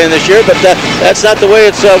they've been playing this year, but that's not the way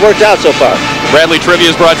it's worked out so far. Bradley Trivia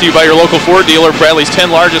is brought to you by your local Ford dealer. Bradley's 10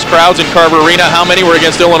 largest crowds in Carver Arena. How many were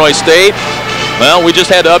against Illinois State? Well, we just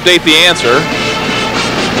had to update the answer.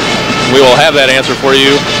 We will have that answer for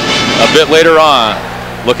you a bit later on.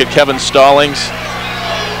 Look at Kevin Stallings,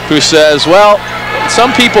 who says, well,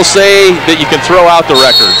 some people say that you can throw out the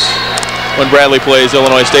records when Bradley plays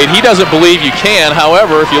Illinois State. He doesn't believe you can.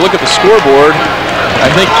 However, if you look at the scoreboard, I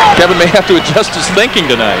think Kevin may have to adjust his thinking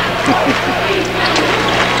tonight.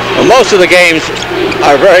 Well, most of the games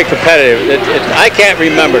are very competitive. I can't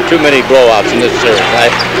remember too many blowouts in this series.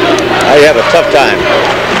 I have a tough time.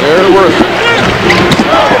 They're worth it.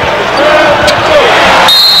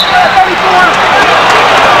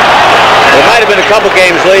 There might have been a couple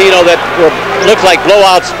games, Lee, that looked like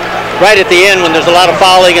blowouts right at the end when there's a lot of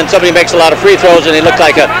fouling and somebody makes a lot of free throws and they look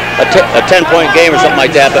like a 10-point game or something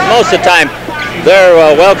like that. But most of the time, they're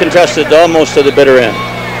well contested almost to the bitter end.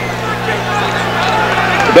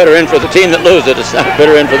 The bitter end for the team that loses. It's not a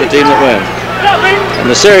bitter end for the team that wins. And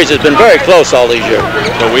the series has been very close all these years.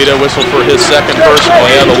 Boita whistled for his second personal.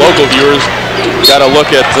 Yeah, the local viewers got to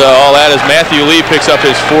look at all that as Matthew Lee picks up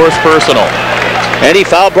his 4th personal. And he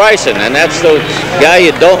fouled Bryson, and that's the guy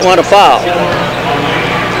you don't want to foul.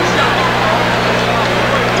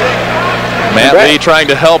 Matt Lee trying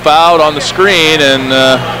to help out on the screen, and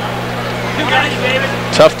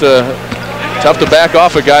tough to back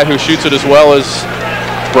off a guy who shoots it as well as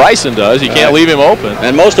Bryson does. You can't leave him open.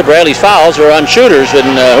 And most of Bradley's fouls are on shooters and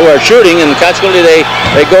who are shooting, and consequently they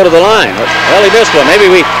go to the line. Well, he missed one. Maybe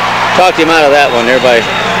we talked him out of that one there by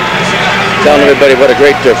telling everybody what a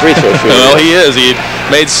great free throw shooter. Well, he is. He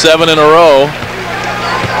made 7 in a row.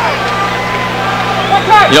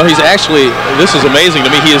 He's actually, this is amazing to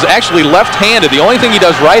me, he is actually left-handed. The only thing he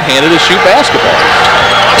does right-handed is shoot basketball.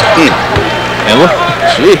 And look,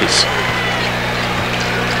 jeez.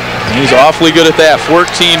 He's awfully good at that. 14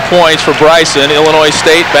 points for Bryson. Illinois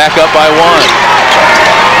State back up by 1.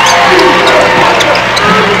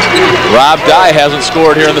 Rob Dye hasn't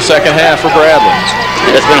scored here in the second half for Bradley.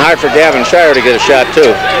 It's been hard for Gavin Shire to get a shot, too.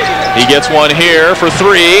 He gets one here for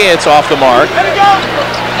 3. It's off the mark.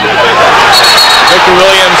 Victor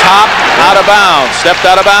Williams hopped out of bounds, stepped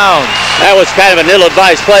out of bounds. That was kind of an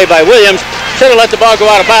ill-advised play by Williams. Should have let the ball go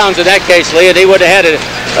out of bounds in that case, Lee, and he would have had to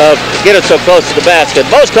get it so close to the basket.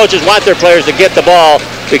 Most coaches want their players to get the ball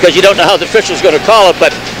because you don't know how the official's going to call it,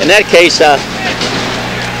 but in that case,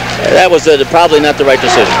 that was probably not the right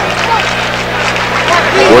decision.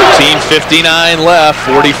 14:59 left,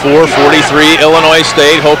 44-43 Illinois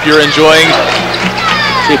State. Hope you're enjoying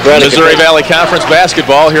Missouri Valley Conference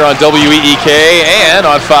basketball here on WEEK and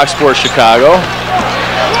on Fox Sports Chicago.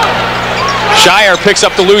 Shire picks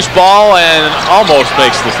up the loose ball and almost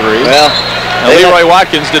makes the 3. Well, Leroy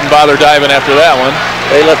Watkins didn't bother diving after that one.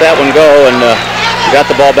 They let that one go and got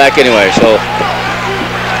the ball back anyway, so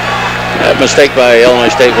that mistake by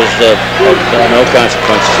Illinois State was no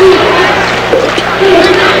consequence.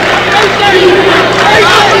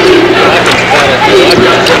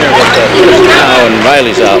 Now and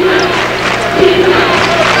Riley's out.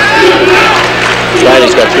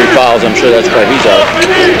 Riley's got 3 fouls. I'm sure that's why he's out.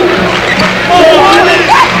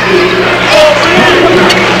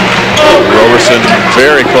 Roberson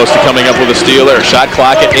very close to coming up with a steal there. Shot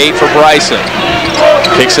clock at 8 for Bryson.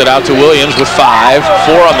 Kicks it out to Williams with 5.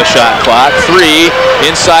 4 on the shot clock. 3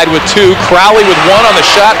 inside with 2. Crowley with 1 on the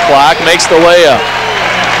shot clock makes the layup.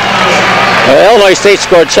 Illinois State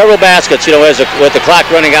scored several baskets, with the clock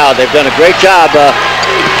running out. They've done a great job.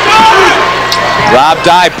 Rob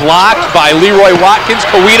Dye blocked by Leroy Watkins.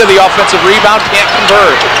 Kawita, the offensive rebound, can't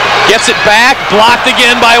convert. Gets it back, blocked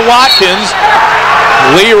again by Watkins.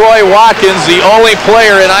 Leroy Watkins, the only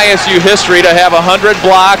player in ISU history to have 100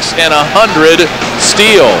 blocks and 100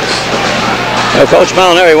 steals. Coach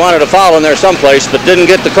Molinari wanted a foul in there someplace, but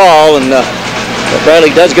didn't get the call, and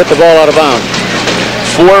Bradley does get the ball out of bounds.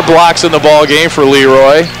 4 blocks in the ball game for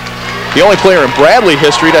Leroy. The only player in Bradley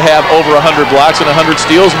history to have over 100 blocks and 100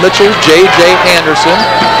 steals, Mitchell J.J. Anderson,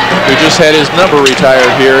 who just had his number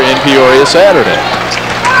retired here in Peoria Saturday.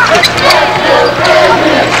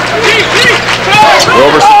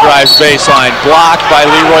 Roberson drives baseline, blocked by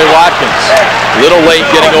Leroy Watkins. Little late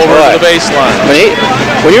getting over to the baseline.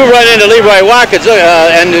 When you run into Leroy Watkins,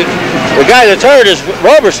 and the guy that's hurt is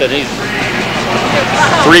Roberson. He's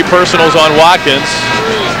 3 personals on Watkins.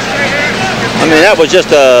 I mean, that was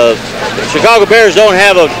just a... Chicago Bears don't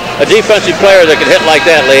have a defensive player that can hit like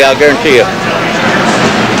that, Lee, I'll guarantee you.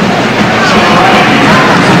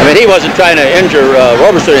 I mean, he wasn't trying to injure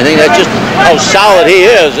Roberson or anything. That's just how solid he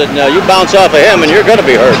is, and you bounce off of him and you're going to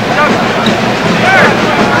be hurt.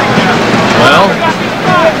 Well,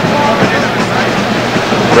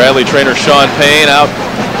 Bradley trainer Sean Payne out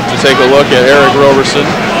to take a look at Eric Roberson.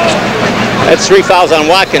 That's 3 fouls on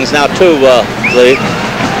Watkins now, too, Lee.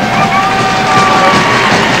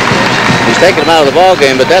 He's taking him out of the ball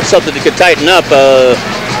game, but that's something that could tighten up. The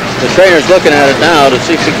trainer's looking at it now to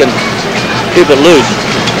see if he can keep it loose.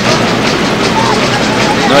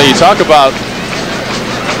 Now, you talk about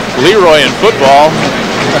Leroy in football.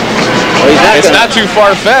 Well, it's not too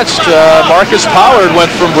far-fetched. Marcus Pollard went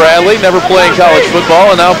from Bradley, never playing college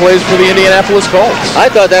football, and now plays for the Indianapolis Colts. I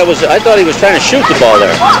thought he was trying to shoot the ball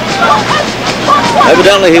there.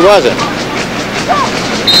 Evidently, he wasn't.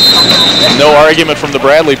 No argument from the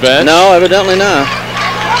Bradley bench. No, evidently not.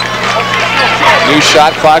 New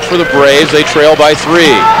shot clock for the Braves. They trail by 3.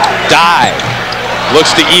 Dye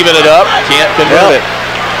looks to even it up. Can't convert it.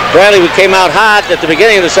 Bradley came out hot at the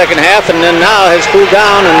beginning of the second half, and then now has cooled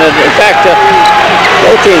down. And in fact,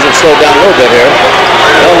 both teams have slowed down a little bit here.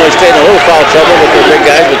 Illinois State in a little foul trouble with their big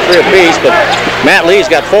guys with 3 apiece, but Matt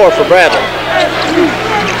Lee's got 4 for Bradley.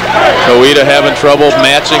 Kawita having trouble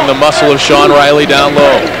matching the muscle of Sean Riley down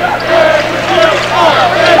low.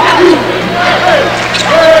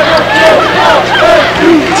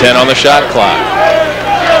 $10 on the shot clock.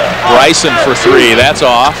 Bryson for 3. That's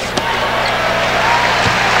off.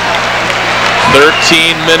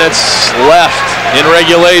 13 minutes left in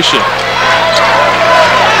regulation.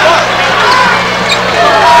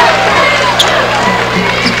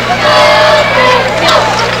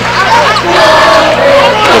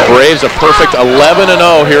 The Braves a perfect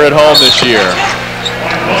 11-0 here at home this year.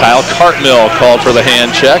 Kyle Cartmill called for the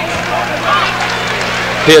hand check.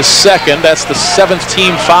 His second, that's the 7th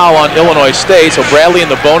team foul on Illinois State. So Bradley in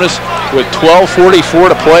the bonus with 12:44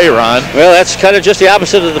 to play, Ron. Well, that's kind of just the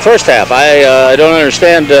opposite of the first half. I don't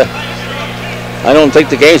understand. I don't think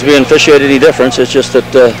the game's being officiated any difference. It's just that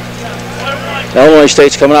Illinois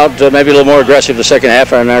State's coming out maybe a little more aggressive the second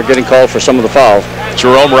half, and they're getting called for some of the fouls.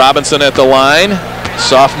 Jerome Robinson at the line,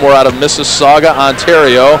 sophomore out of Mississauga,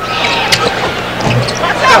 Ontario.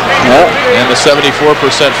 And the 74%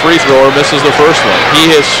 free thrower misses the first one. He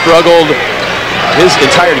has struggled, his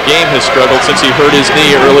entire game has struggled since he hurt his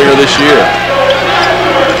knee earlier this year.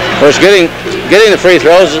 Of course, getting the free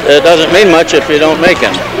throws doesn't mean much if you don't make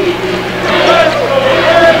them.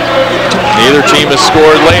 Neither team has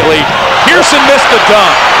scored lately. Pearson missed the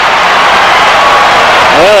dunk.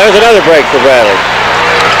 Well, there's another break for Bradley.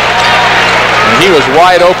 And he was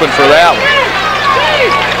wide open for that one.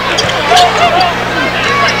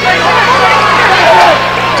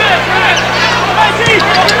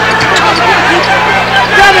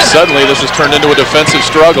 Suddenly, this has turned into a defensive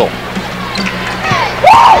struggle.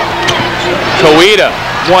 Kawita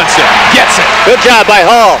wants it, gets it. Good job by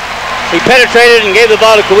Hall. He penetrated and gave the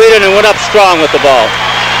ball to Kawita and went up strong with the ball.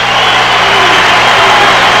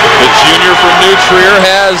 The junior from New Trier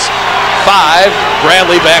has 5.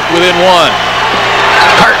 Bradley back within 1.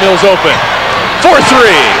 Cartmill's open for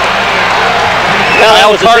 3. Well,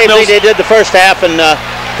 that was the same thing they did the first half, and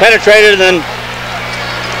penetrated and then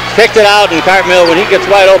kicked it out, and Cartmill, when he gets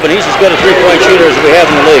wide open, he's as good a three-point shooter as we have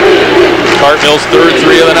in the league. Cartmill's 3rd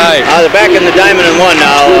 3 of the night. They're back in the diamond and 1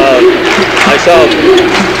 now. I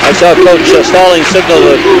saw Coach Stalling signal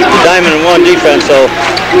the diamond and 1 defense, so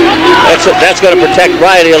that's going to protect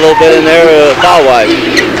Riley a little bit in there foul-wise.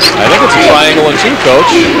 I think it's a triangle and 2,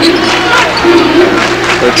 Coach.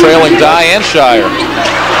 They're trailing Dye and Shire.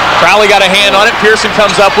 Crowley got a hand on it. Pearson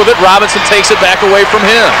comes up with it. Robinson takes it back away from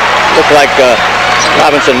him. Looked like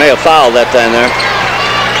Robinson may have fouled that time there.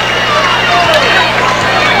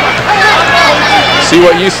 See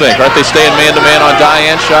what you think. Aren't they staying man-to-man on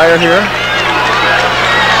Diane Shire here?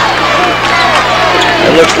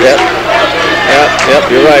 It looks, yep,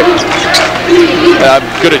 you're right. I'm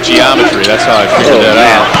good at geometry. That's how I figured that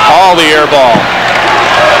out. All the air ball.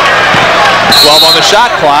 12 on the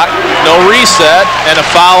shot clock. No reset, and a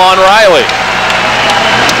foul on Riley.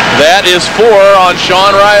 That is 4 on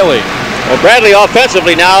Sean Riley. Well, Bradley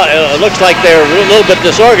offensively now, it looks like they're a little bit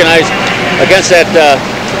disorganized against that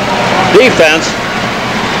defense.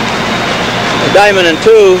 Diamond and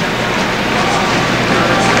 2.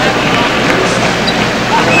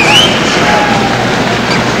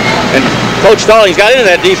 And Coach Stallings got into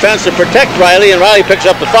that defense to protect Riley, and Riley picks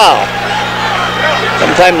up the foul.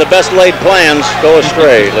 Sometimes the best laid plans go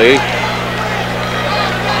astray, Lee.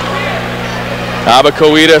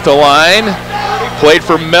 Abakowita at the line. Played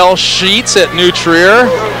for Mel Sheets at New Trier.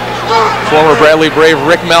 Former Bradley Brave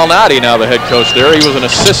Rick Malnati now the head coach there. He was an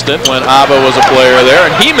assistant when Abba was a player there,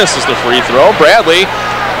 and he misses the free throw. Bradley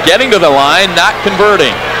getting to the line, not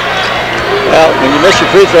converting. Well, when you miss your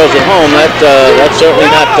free throws at home, that's certainly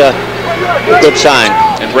not a good sign.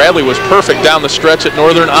 And Bradley was perfect down the stretch at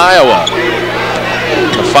Northern Iowa.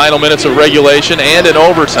 The final minutes of regulation and in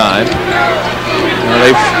overtime.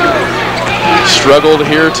 They've struggled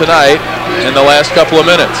here tonight in the last couple of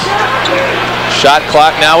minutes. Shot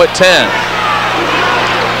clock now at 10.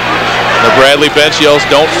 The Bradley bench yells,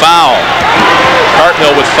 "Don't foul."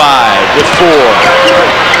 Cartmill with 5, with 4,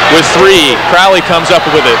 with 3. Crowley comes up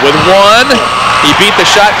with it with 1. He beat the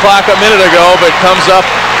shot clock a minute ago, but comes up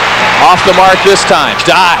off the mark this time.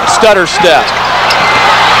 Dive, stutter step.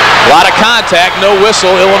 A lot of contact, no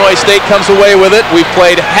whistle. Illinois State comes away with it. We've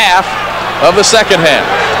played half of the second half.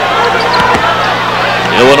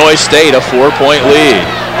 Illinois State a 4-point lead.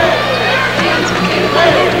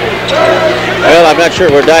 Well, I'm not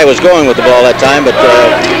sure where Dye was going with the ball that time, but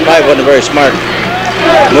probably wasn't a very smart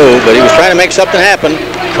move, but he was trying to make something happen.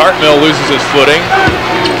 Cartmill loses his footing.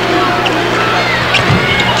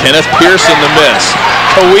 Kenneth Pearson the miss.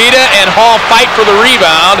 Kawita and Hall fight for the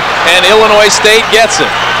rebound, and Illinois State gets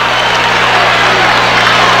it.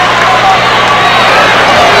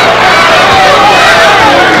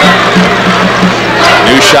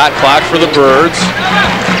 New shot clock for the Birds.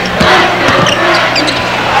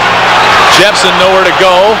 Jepson nowhere to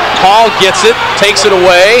go. Hall gets it, takes it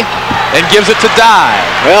away, and gives it to Dye.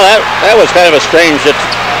 Well, that was kind of a strange.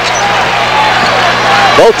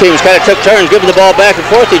 Both teams kind of took turns giving the ball back and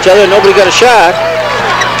forth to each other, and nobody got a shot.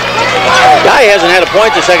 Dye hasn't had a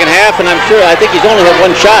point the second half, and I think he's only had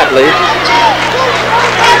 1 shot, Lee.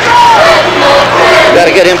 Got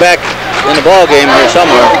to get him back in the ball game here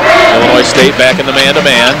somewhere. Illinois State back in the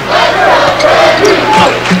man-to-man.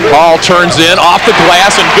 Hall turns in off the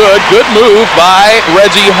glass and good move by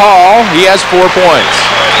Reggie Hall. He has 4 points.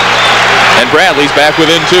 And Bradley's back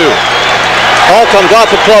within 2. Hall comes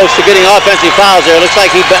awful close to getting offensive fouls there. Looks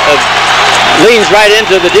like he leans right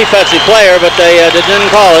into the defensive player, but they didn't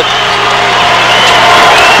call it.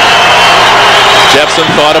 Jepson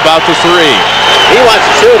thought about the three. He wants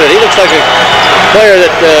to shoot it. He looks like a player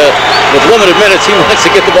that, with limited minutes, he wants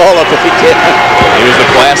to get the ball up if he can. He was the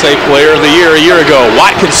Class A Player of the Year a year ago.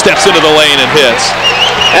 Watkins steps into the lane and hits.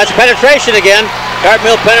 That's penetration again.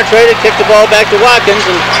 Cartmill penetrated, kicked the ball back to Watkins,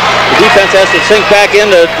 and the defense has to sink back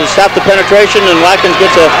in to stop the penetration, and Watkins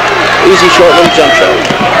gets a easy short little jump shot.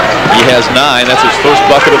 He has 9. That's his first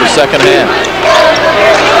bucket of the second half.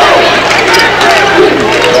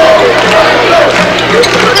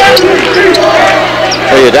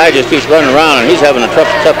 Well, your guy just keeps running around, and he's having a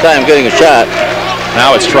tough time getting a shot.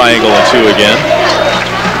 Now it's triangle and 2 again.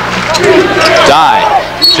 Dye.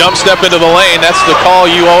 Jump step into the lane. That's the call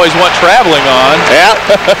you always want traveling on. Yeah,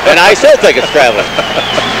 and I still think it's traveling.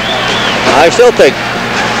 I still think.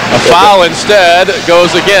 A foul instead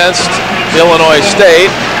goes against Illinois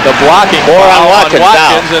State. The blocking foul on Watkins,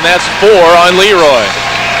 now. And that's 4 on Leroy.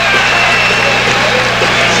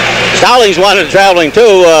 Stallings wanted traveling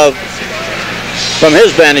too from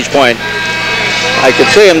his vantage point. I could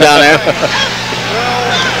see him down there.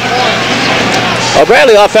 Well,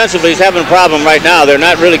 Bradley offensively is having a problem right now. They're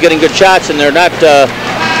not really getting good shots, and they're not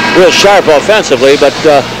real sharp offensively, but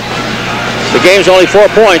the game's only 4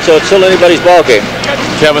 points, so it's still anybody's ball game.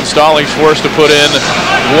 Kevin Stallings forced to put in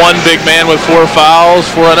one big man with 4 fouls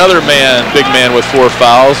for another big man with 4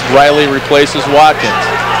 fouls. Riley replaces Watkins.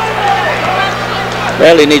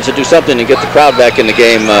 Bradley needs to do something to get the crowd back in the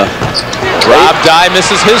game. Rob Dye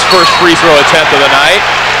misses his first free throw attempt of the night.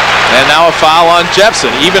 And now a foul on Jepson.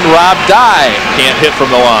 Even Rob Dye can't hit from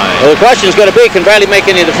the line. Well, the question is going to be, can Bradley make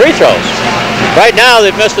any of the free throws? Right now,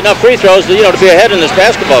 they've missed enough free throws to, to be ahead in this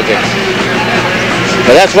basketball game.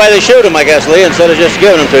 But that's why they shoot them, I guess, Lee, instead of just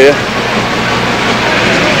giving them to you.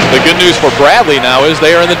 The good news for Bradley now is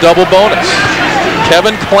they are in the double bonus.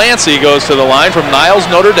 Kevin Clancy goes to the line from Niles,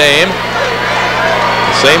 Notre Dame.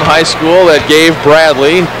 The same high school that gave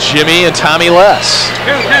Bradley Jimmy and Tommy Les.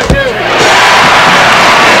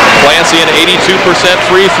 Clancy, an 82%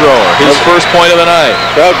 free thrower, his first point of the night.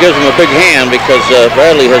 Crowd gives him a big hand because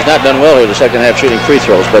Bradley has not done well here the second half shooting free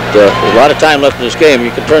throws, but a lot of time left in this game.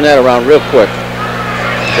 You can turn that around real quick.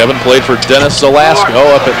 Kevin played for Dennis Zelasco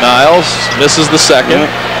up at Niles, misses the second.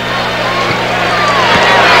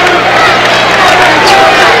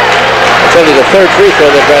 It's only the third free throw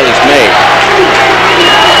that Bradley's made.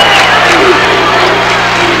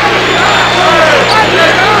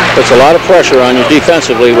 Puts a lot of pressure on you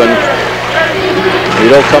defensively when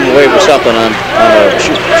you don't come away with something on a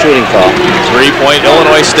shooting call. 3-point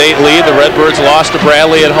Illinois State lead. The Redbirds lost to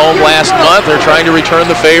Bradley at home last month. They're trying to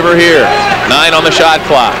return the favor here. 9 on the shot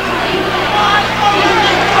clock.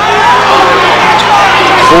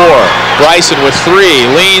 4. Bryson with 3.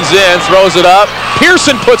 Leans in, throws it up.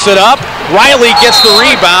 Pearson puts it up. Riley gets the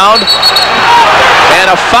rebound.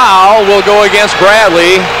 And a foul will go against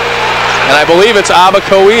Bradley. And I believe it's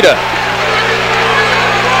Abacoita.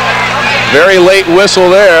 Very late whistle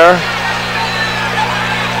there.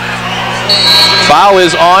 Foul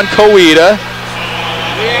is on Coita.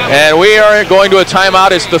 And we are going to a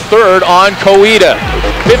timeout. It's the third on Coita.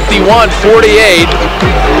 51-48.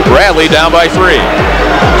 Bradley down by 3.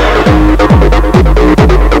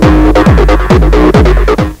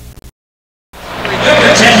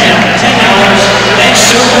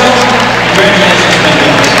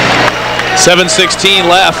 $7:16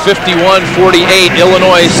 left, 51-48,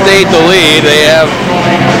 Illinois State the lead. They have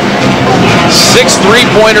 6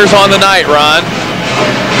 3-pointers on the night, Ron.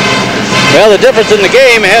 Well, the difference in the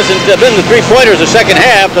game hasn't been the 3-pointers the second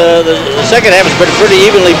half. The second half has been a pretty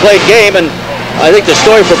evenly played game, and I think the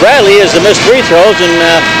story for Bradley is the missed free throws, and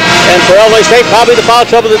for Illinois State, probably the foul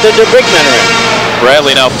trouble that their big men are in.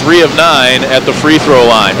 Bradley now 3 of 9 at the free throw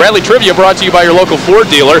line. Bradley Trivia brought to you by your local Ford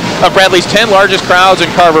dealer. Of Bradley's 10 largest crowds in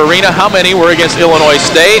Carver Arena, how many were against Illinois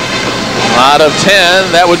State? Out of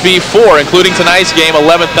 10, that would be 4, including tonight's game,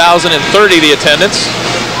 11,030 the attendance.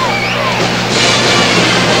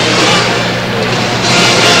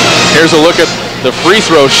 Here's a look at the free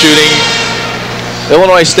throw shooting.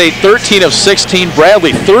 Illinois State 13 of 16,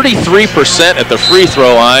 Bradley 33% at the free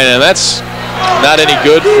throw line, and that's not any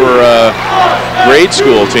good for a grade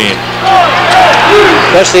school team.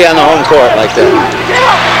 Especially on the home court like that.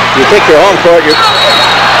 You pick your home court, you're...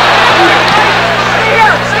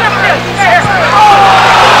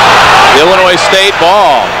 Illinois State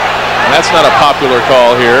ball. That's not a popular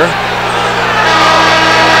call here.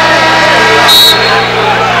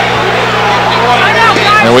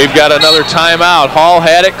 And we've got another timeout. Hall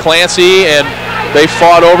had it, Clancy, and they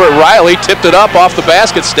fought over it. Riley tipped it up off the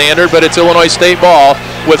basket standard, but it's Illinois State ball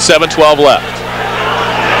with 7:12 left.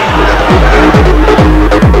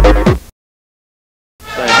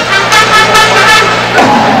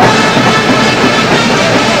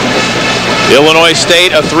 Illinois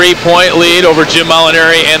State a 3-point lead over Jim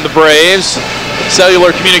Molinari and the Braves.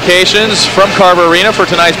 Cellular communications from Carver Arena for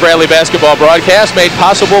tonight's Bradley basketball broadcast, made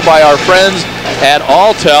possible by our friends at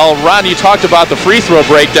Alltel. Ron, you talked about the free throw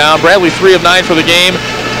breakdown. Bradley 3 of 9 for the game,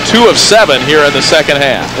 2 of 7 here in the second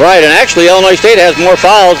half. Right, and actually Illinois State has more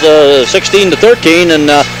fouls, 16 to 13,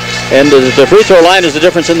 and the free throw line is the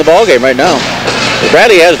difference in the ball game right now.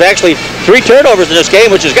 Bradley has actually 3 turnovers in this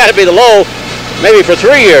game, which has got to be the low, maybe for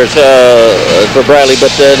 3 years for Bradley,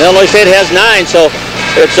 but Illinois State has 9, so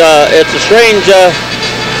it's a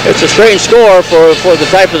strange score for the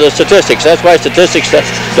type of the statistics. That's why statistics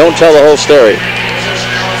don't tell the whole story.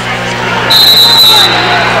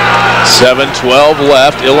 7:12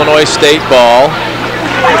 left, Illinois State ball.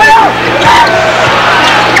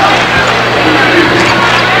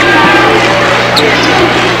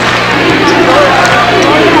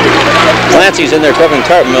 Clancy's in there covering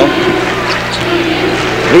Carpenter.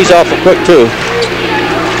 He's awful quick too.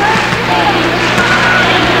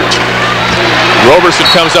 Roberson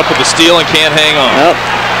comes up with the steal and can't hang on. Nope.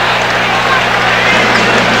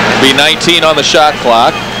 Be 19 on the shot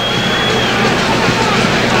clock.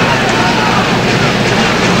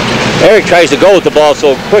 Eric tries to go with the ball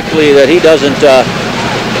so quickly that he doesn't.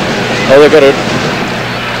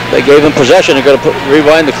 They gave him possession. They're going to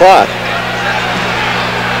rewind the clock.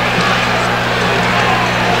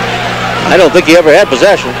 I don't think he ever had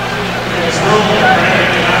possession.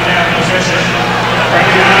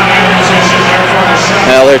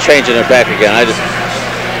 Well, they're changing it back again. I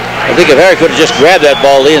think if Eric would have just grabbed that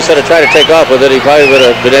ball, Lee, instead of trying to take off with it, he probably would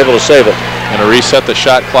have been able to save it. Going to reset the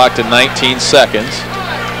shot clock to 19 seconds.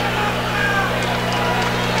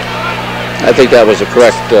 I think that was a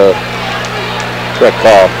correct call.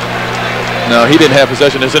 No, he didn't have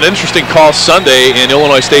possession. There's an interesting call Sunday in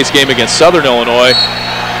Illinois State's game against Southern Illinois.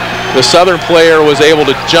 The Southern player was able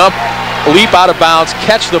to leap out of bounds,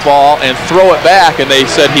 catch the ball, and throw it back, and they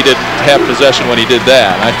said he didn't have possession when he did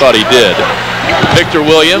that. I thought he did. Victor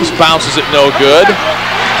Williams bounces it no good.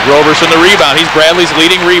 Roberson the rebound. He's Bradley's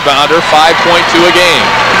leading rebounder, 5.2 a game.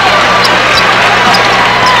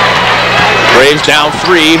 Braves down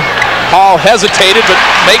 3. Hall hesitated but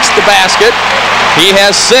makes the basket. He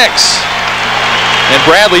has 6. And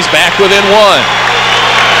Bradley's back within 1.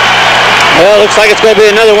 Well, looks like it's going to be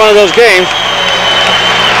another one of those games.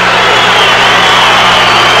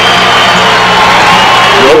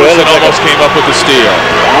 Roberson almost came up with the steal.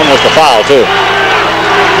 Almost a foul, too.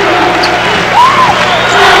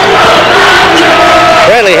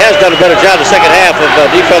 Bradley has done a better job the second half of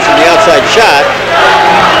defense on the outside shot.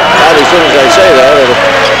 Probably as soon as I say that.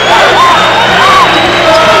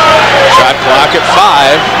 Shot clock at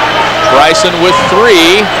 5. Bryson with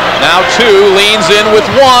 3. Now 2. Leans in with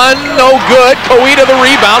 1. No good. Koida the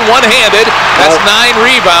rebound. One-handed. That's 9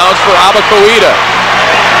 rebounds for Abba Koida.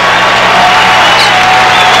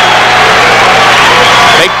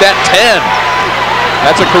 Make that 10.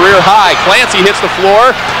 That's a career high. Clancy hits the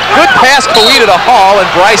floor. Good pass, Koida to Hall, and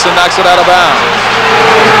Bryson knocks it out of bounds.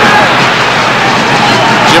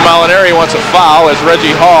 Jim Molinari wants a foul as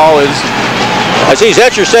Reggie Hall is. I see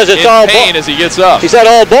Zetcher says it's all ball. As he gets up. He said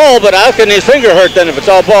all ball, but how can his finger hurt then if it's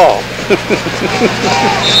all ball?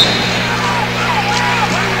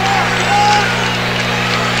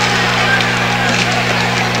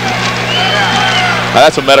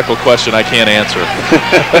 That's a medical question I can't answer.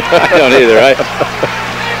 I don't either.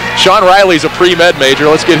 Sean Riley's a pre-med major.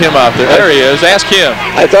 Let's get him out there. There he is. Ask him.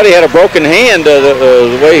 I thought he had a broken hand the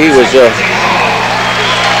way he was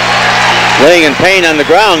laying in pain on the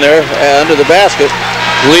ground there under the basket.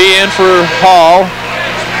 Lee in for Hall.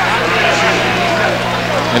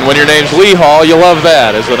 And when your name's Lee Hall, you love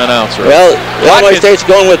that as an announcer. Well, Illinois State's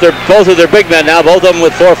going with both of their big men now, both of them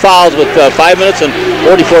with 4 fouls with 5 minutes and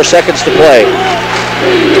 44 seconds to play.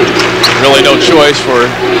 Really no choice for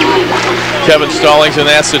Kevin Stallings in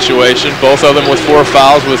that situation. Both of them with 4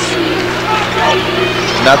 fouls with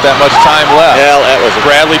not that much time left. Well, that was a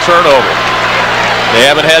Bradley turnover. They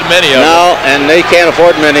haven't had many of them. No, and they can't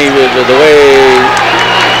afford many with the way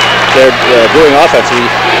they're doing offensively.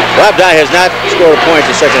 Rob Dye has not scored a point in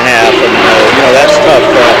the second half, and that's tough.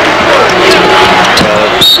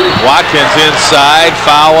 Watkins inside,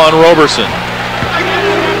 foul on Roberson.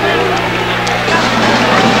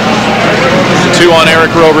 2 on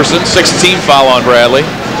Eric Roberson, 16 foul on Bradley.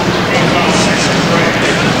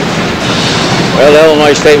 Well,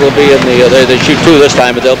 Illinois State will be in the, they shoot 2 this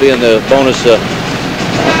time, but they'll be in the bonus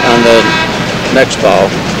on the next foul.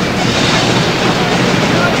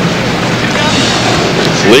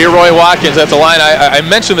 Leroy Watkins at the line. I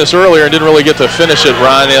mentioned this earlier and didn't really get to finish it,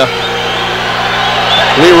 Ron.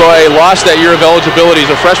 Leroy lost that year of eligibility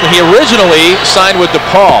as a freshman. He originally signed with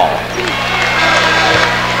DePaul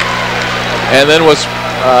and then was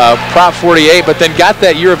Prop 48, but then got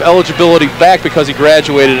that year of eligibility back because he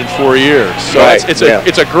graduated in 4 years. So right.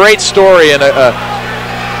 it's a great story and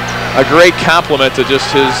a great compliment to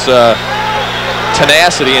just his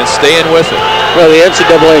tenacity and staying with it. Well, the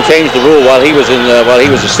NCAA changed the rule while he was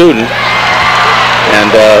a student,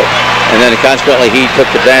 and then consequently he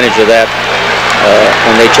took advantage of that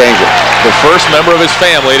when they changed it. The first member of his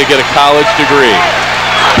family to get a college degree.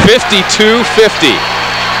 52-50.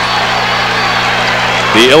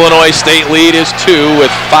 The Illinois State lead is 2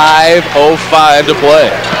 with 5:05 to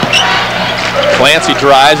play. Clancy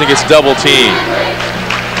drives and gets double teamed.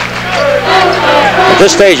 At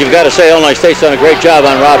this stage, you've got to say Illinois State's done a great job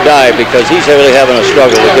on Rob Dye because he's really having a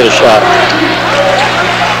struggle to get a shot.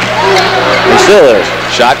 He's still there.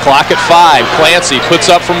 Shot clock at 5. Clancy puts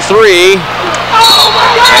up from 3.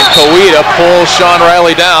 And Coeta pulls Sean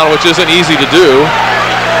Riley down, which isn't easy to do.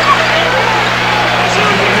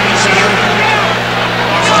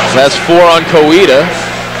 That's 4 on Coeta.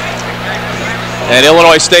 And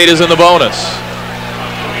Illinois State is in the bonus.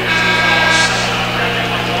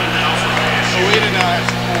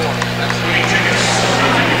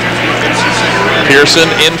 Pearson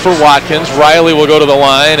in for Watkins. Riley will go to the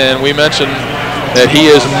line, and we mentioned that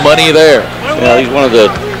he is money there. Yeah, he's one of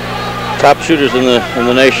the top shooters in the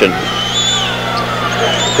nation.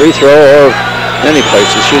 Free throw or any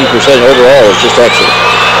place, his shooting percentage overall is just excellent.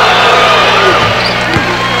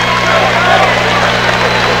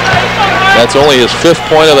 That's only his 5th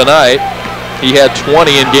point of the night. He had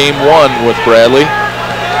 20 in game 1 with Bradley.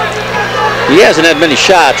 He hasn't had many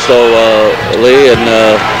shots, though, Lee, and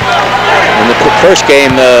in the first game,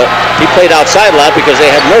 he played outside a lot because they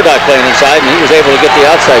had Murdoch playing inside, and he was able to get the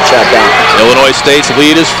outside shot down. Illinois State's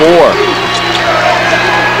lead is 4.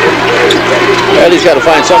 Well, he's got to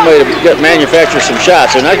find some way to manufacture some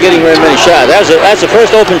shots. They're not getting very many shots. That's the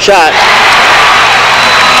first open shot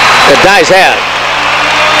that Dye's had.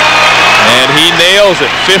 And he nails it.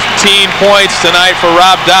 15 points tonight for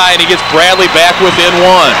Rob Dye, and he gets Bradley back within 1.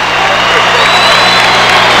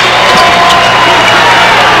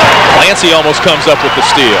 Clancy almost comes up with the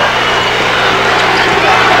steal.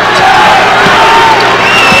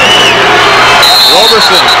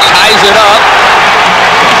 Roberson ties it up.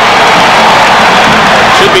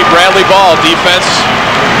 Should be Bradley ball. Defense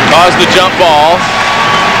caused the jump ball.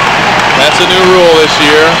 That's a new rule this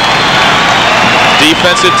year.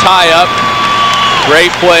 Defensive tie-up.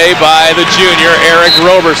 Great play by the junior, Eric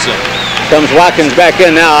Roberson. Comes Watkins back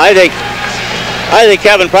in now. I think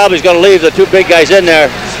Kevin probably is going to leave the 2 big guys in there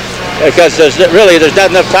because there's not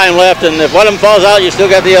enough time left, and if one of them falls out, you still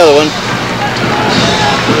got the other one.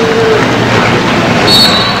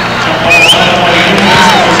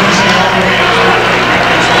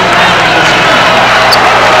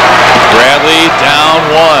 Bradley down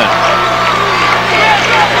 1.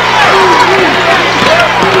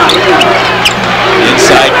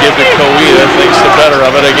 Inside give to Coeta, thinks the better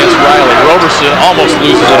of it against Riley. Roberson almost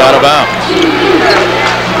loses it out of bounds.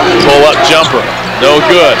 Pull up jumper, no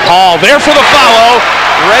good. Hall there for the follow.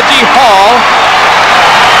 Reggie Hall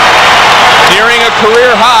nearing a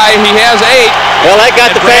career high. He has 8. Well, that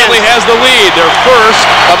got the fans. Bradley has the lead. Their first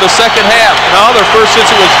of the second half. No, their first since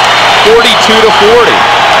it was 42-40.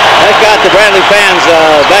 That got the Bradley fans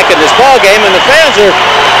back in this ball game, and the fans are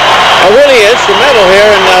really instrumental here,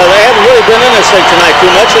 and they haven't really been in this thing tonight too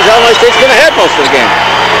much because Illinois State's been ahead most of the game.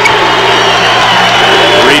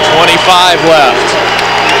 3:25 left.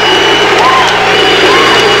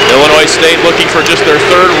 Illinois State looking for just their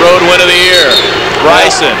 3rd road win of the year.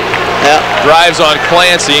 Bryson drives on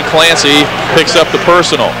Clancy. Clancy picks up the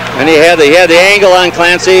personal. And he had the angle on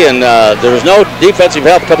Clancy, and there was no defensive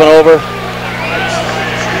help coming over.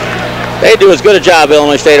 They do as good a job,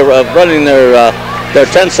 Illinois State, of running their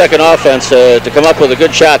 10-second offense to come up with a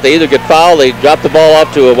good shot. They either get fouled, they drop the ball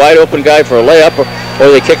up to a wide-open guy for a layup, or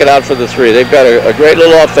they kick it out for the 3. They've got a great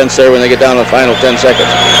little offense there when they get down to the final 10 seconds.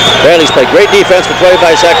 Bradley's played great defense for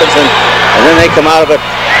 25 seconds, and then they come out of it.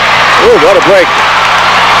 Ooh, what a break.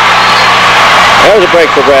 There's a break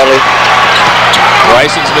for Bradley.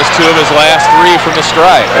 Bryson's missed 2 of his last 3 from the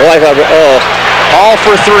stripe. All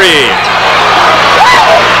for 3.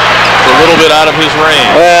 A little bit out of his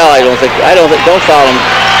range. Well, don't foul him.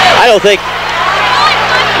 I don't think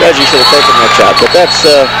Reggie should have taken that shot, but that's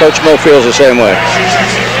Coach Mo feels the same way.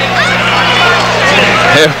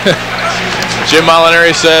 Jim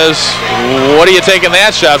Molinari says, what are you taking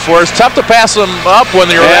that shot for? It's tough to pass them up when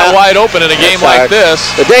you're that wide open in a game like this.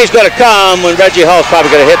 The day's going to come when Reggie Hall's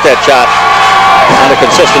probably going to hit that shot on a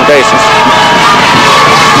consistent basis.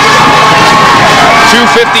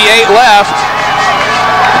 2:58 left.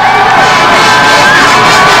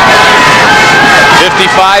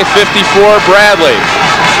 55-54 Bradley.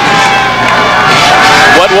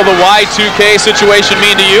 What will the Y2K situation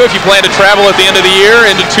mean to you if you plan to travel at the end of the year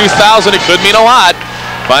into 2000? It could mean a lot.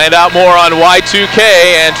 Find out more on Y2K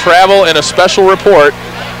and travel in a special report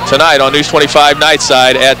tonight on News 25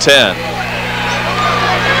 Nightside at 10.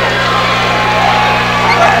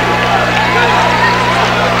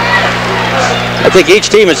 I think each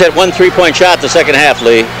team has hit one three-point shot the second half,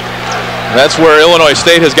 Lee. That's where Illinois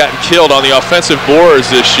State has gotten killed on the offensive boards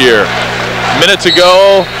this year. Minute to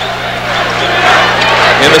go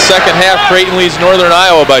in the second half. Creighton leads Northern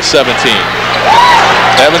Iowa by 17.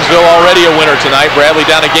 Evansville already a winner tonight. Bradley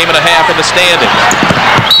down a game and a half in the standings.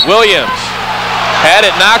 Williams had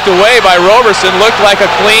it knocked away by Roberson. Looked like a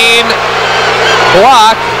clean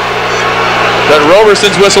block, but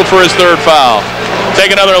Roberson's whistled for his third foul.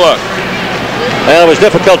 Take another look. Well, it was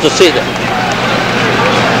difficult to see that.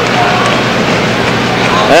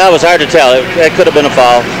 Well, it was hard to tell. It could have been a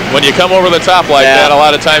foul. When you come over the top like that, a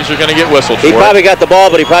lot of times you're going to get whistled for it. He probably got the ball,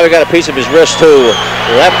 but he probably got a piece of his wrist, too.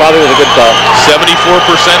 So that probably was a good call. 74%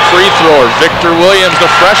 free thrower. Victor Williams, the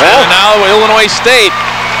freshman, and now Illinois State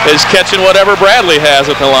is catching whatever Bradley has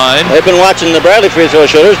at the line. They've been watching the Bradley free throw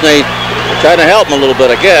shooters, and they're trying to help him a little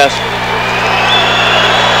bit, I guess.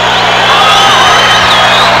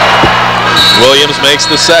 Williams makes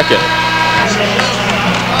the second.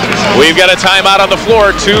 We've got a timeout on the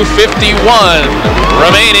floor, 2:51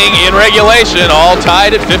 remaining in regulation, all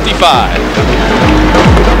tied at 55.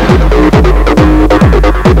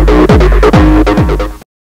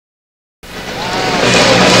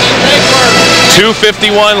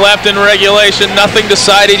 2:51 left in regulation, nothing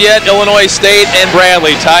decided yet. Illinois State and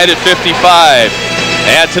Bradley tied at 55.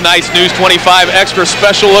 Add tonight's News 25 extra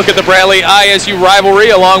special look at the Bradley-ISU rivalry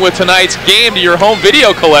along with tonight's game to your home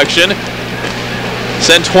video collection.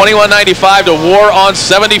 Send $21.95 to War on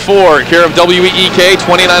 74, care of WEEK,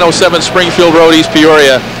 2907 Springfield Road, East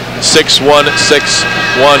Peoria,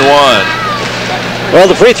 61611. Well,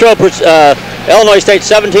 the free throw, Illinois State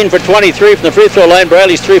 17 for 23 from the free throw line.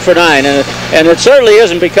 Bradley's 3 for 9, and it certainly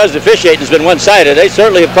isn't because the officiating has been one-sided. They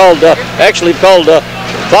certainly have called,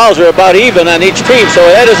 fouls are about even on each team, so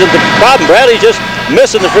that isn't the problem. Bradley's just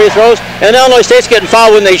missing the free throws, and Illinois State's getting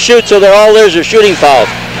fouled when they shoot, so they're all theirs are shooting fouls.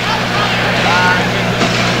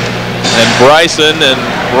 And Bryson and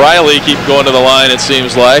Riley keep going to the line, it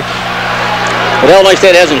seems like. But Illinois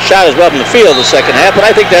State hasn't shot as well in the field the second half, but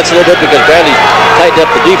I think that's a little bit because Bradley's tightened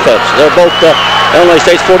up the defense. They're both, Illinois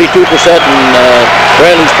State's 42% and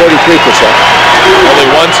Bradley's 43%. Only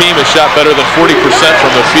one team has shot better than 40%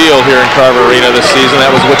 from the field here in Carver Arena this season.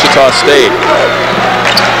 That was Wichita State.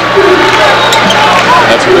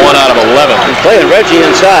 That's 1 out of 11. He's playing Reggie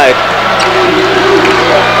inside.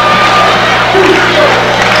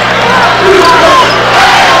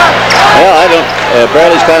 Well, I don't,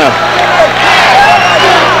 Bradley's kind of...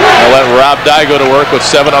 I'll let Rob Dye go to work with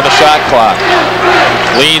 7 on the shot clock.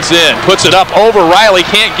 Leans in, puts it up over Riley,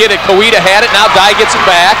 can't get it. Kawita had it, now Dye gets it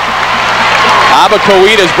back. Abba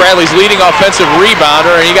Kawita is Bradley's leading offensive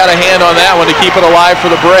rebounder, and he got a hand on that one to keep it alive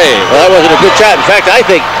for the Braves. Well, that wasn't a good shot. In fact, I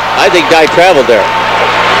think Dye traveled there.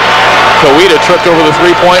 Kawita tripped over the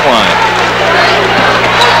three-point line.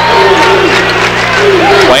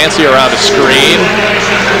 Clancy around the screen.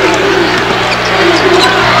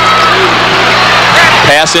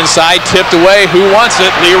 Pass inside, tipped away. Who wants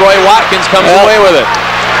it? Leroy Watkins comes away with it.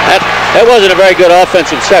 That wasn't a very good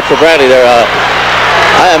offensive set for Bradley there.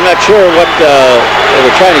 I'm not sure what they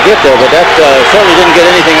were trying to get there, but that certainly didn't get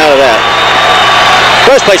anything out of that.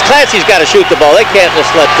 First place, Clancy's got to shoot the ball. They can't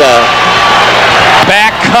just let...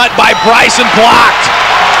 Back cut by Bryson, blocked.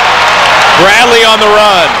 Bradley on the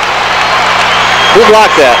run. Who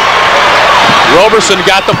blocked that? Roberson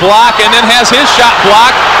got the block and then has his shot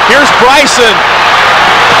blocked. Here's Bryson.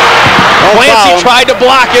 Clancy tried to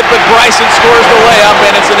block it, but Bryson scores the layup,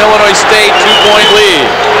 and it's an Illinois State 2-point lead.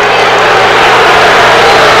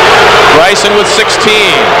 Bryson with 16.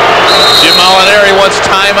 Jim Molinari wants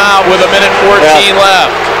timeout with 1:14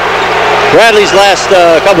 left. Bradley's last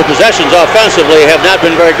couple possessions offensively have not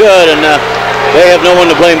been very good, and they have no one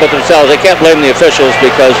to blame but themselves. They can't blame the officials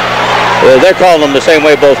because they're calling them the same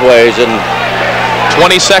way both ways. And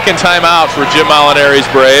 22nd timeout for Jim Molinari's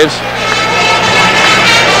Braves.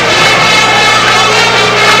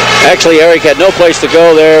 Actually, Eric had no place to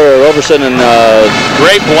go there. Roberson and...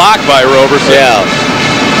 Great block by Roberson. Yeah.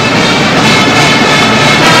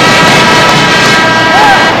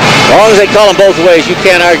 As long as they call them both ways, you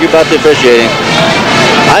can't argue about the officiating.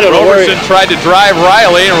 I don't know where Roberson tried to drive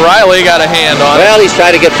Riley, and Riley got a hand on it. Well, he's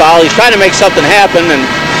trying to get fouled. He's trying to make something happen, and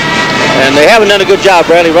they haven't done a good job,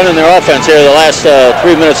 Bradley, running their offense here the last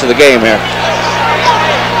 3 minutes of the game here.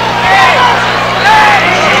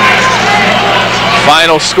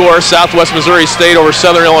 Final score, Southwest Missouri State over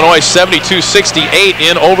Southern Illinois, 72-68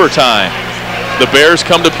 in overtime. The Bears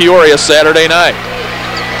come to Peoria Saturday night.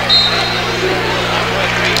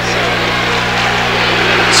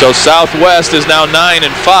 So Southwest is now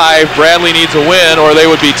 9-5. Bradley needs a win or they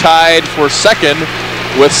would be tied for second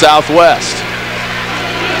with Southwest.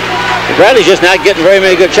 Bradley's just not getting very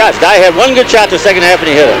many good shots. Dye had one good shot the second half and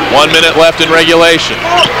he hit it. 1 minute left in regulation.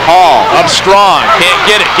 Hall up strong, can't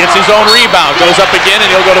get it, gets his own rebound, goes up again and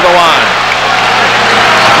he'll go to the line.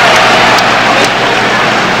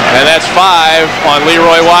 And that's 5 on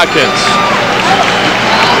Leroy Watkins.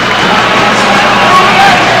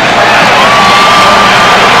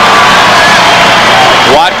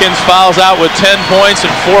 Watkins fouls out with 10 points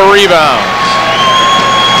and 4 rebounds.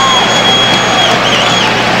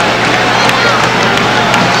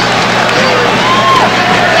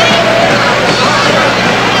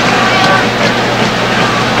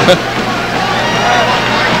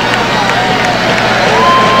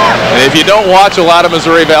 And if you don't watch a lot of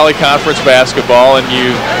Missouri Valley Conference basketball and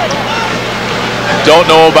you don't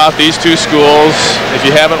know about these two schools, if you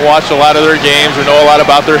haven't watched a lot of their games or know a lot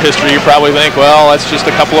about their history, you probably think, well, that's just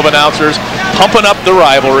a couple of announcers pumping up the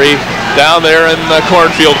rivalry down there in the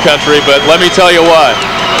cornfield country. But let me tell you what,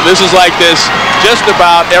 this is like this just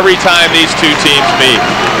about every time these two teams meet.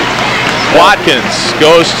 Watkins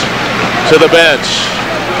goes to the bench.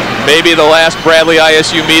 Maybe the last Bradley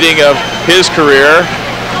ISU meeting of his career,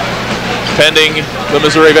 pending the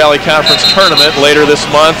Missouri Valley Conference tournament later this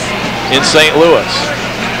month in St. Louis.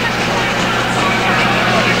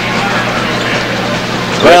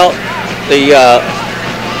 Well, the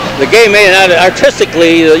game may not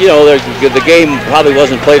artistically, the game probably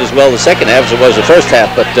wasn't played as well the second half as it was the first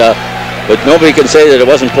half, but nobody can say that it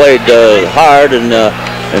wasn't played hard, and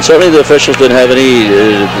certainly the officials didn't have any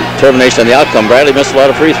determination on the outcome. Bradley missed a lot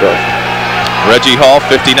of free throws. Reggie Hall,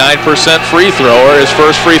 59% free thrower. His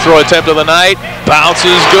first free throw attempt of the night,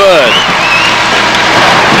 bounces good.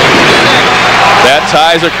 That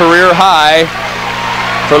ties a career high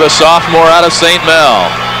for the sophomore out of St. Mel.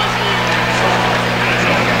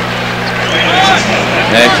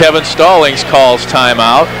 And Kevin Stallings calls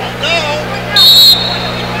timeout.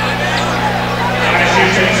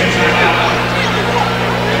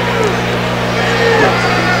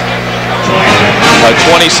 A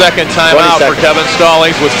 20-second timeout for Kevin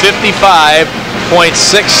Stallings with 55.6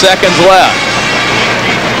 seconds left.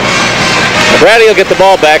 Bradley will get the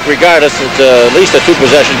ball back regardless. It's at least a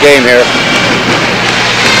two-possession game here.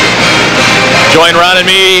 Join Ron and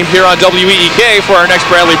me here on WEEK for our next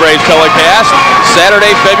Bradley Braves telecast.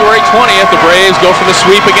 Saturday, February 20th, the Braves go for the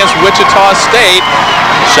sweep against Wichita State.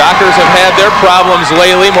 Shockers have had their problems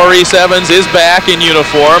lately. Maurice Evans is back in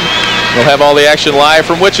uniform. We'll have all the action live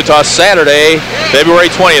from Wichita Saturday,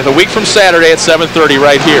 February 20th, a week from Saturday at 7:30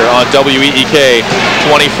 right here on WEEK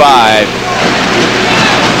 25.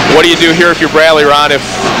 What do you do here if you're Bradley, Ron, if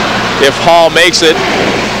Hall makes it?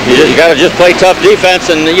 You got to just play tough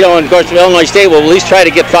defense, and of course Illinois State will at least try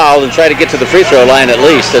to get fouled and try to get to the free throw line at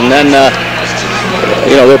least, and then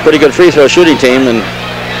they're a pretty good free throw shooting team, and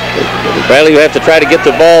Bradley will have to try to get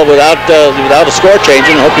the ball without a score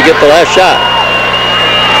changing and hope you get the last shot.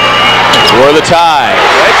 For the tie,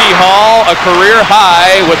 Reggie Hall, a career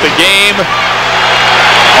high with the game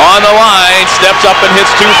on the line, steps up and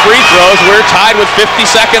hits 2 free throws. We're tied with 50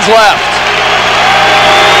 seconds left.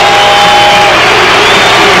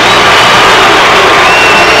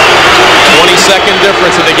 20-second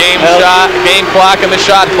difference in the game clock and the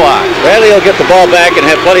shot clock. Bradley will get the ball back and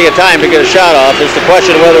have plenty of time to get a shot off. It's the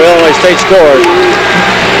question of whether Illinois State scores.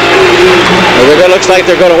 It looks like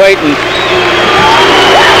they're going to wait. And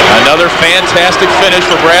another fantastic finish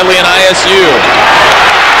for Bradley and ISU.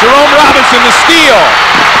 Jerome Robinson, the steal.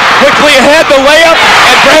 Quickly ahead, the layup,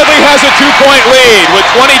 and Bradley has a 2-point lead with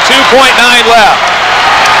 22.9 left.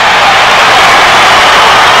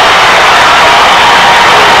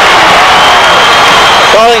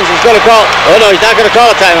 Stallings is going to call. Oh no, he's not going to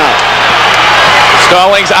call a timeout.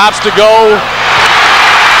 Stallings opts to go,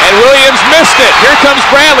 and Williams missed it. Here comes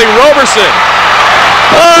Bradley. Roberson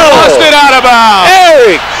lost it out of bounds.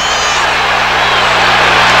 Eric!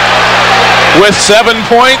 With 7.3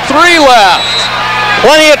 left.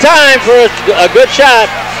 Plenty of time for a good shot.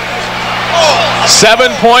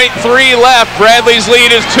 7.3 left. Bradley's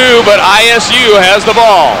lead is 2, but ISU has the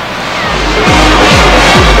ball.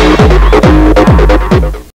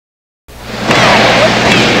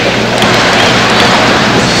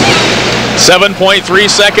 7.3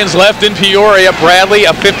 seconds left in Peoria. Bradley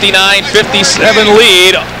a 59-57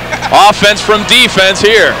 lead. Offense from defense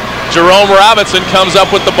here. Jerome Robinson comes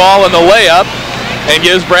up with the ball in the layup and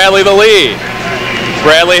gives Bradley the lead.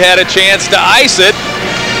 Bradley had a chance to ice it,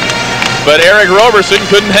 but Eric Roberson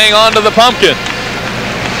couldn't hang on to the pumpkin.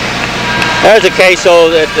 There's a case so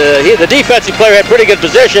that the defensive player had pretty good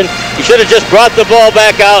position. He should have just brought the ball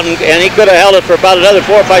back out, and he could have held it for about another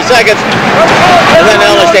 4 or 5 seconds. And then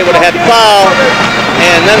Illinois State would have had to foul,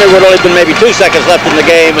 and then there would have only been maybe 2 seconds left in the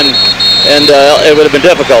game, and it would have been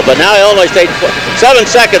difficult. But now Illinois State, 7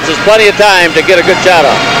 seconds is plenty of time to get a good shot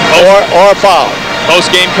off, or a foul.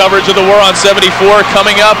 Post-game coverage of the War on 74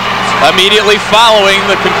 coming up immediately following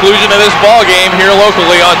the conclusion of this ball game here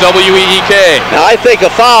locally on WEEK. Now I think a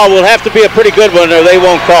foul will have to be a pretty good one or they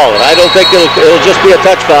won't call it. I don't think it'll just be a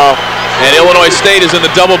touch foul. And Illinois State is in the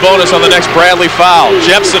double bonus on the next Bradley foul.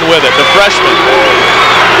 Jepson with it, the freshman.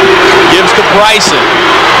 Gives to Bryson.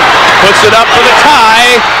 Puts it up for the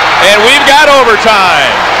tie, and we've got overtime.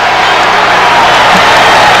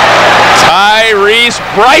 Tyrese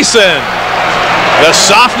Bryson, the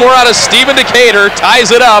sophomore out of Stephen Decatur, ties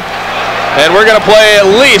it up, and we're going to play at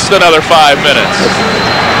least another 5 minutes.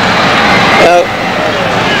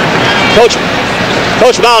 Coach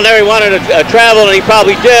Molinari wanted a travel, and he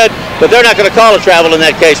probably did, but they're not going to call a travel in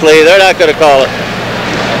that case, Lee. They're not going to call it.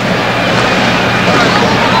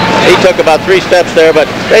 He took about 3 steps there, but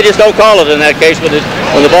they just don't call it in that case when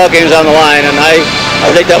the ball game's on the line, and I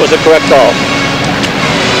think that was a correct call.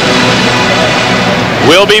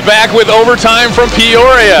 We'll be back with overtime from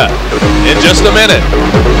Peoria in just a minute.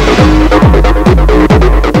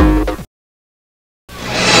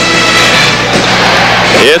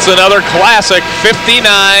 It's another classic,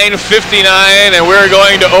 59-59, and we're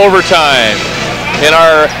going to overtime. In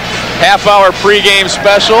our half-hour pregame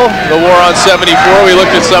special, the War on 74, we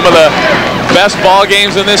looked at some of the best ball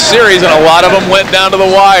games in this series, and a lot of them went down to the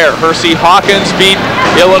wire. Hersey Hawkins beat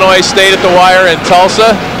Illinois State at the wire in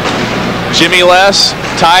Tulsa. Jimmy Les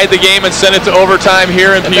tied the game and sent it to overtime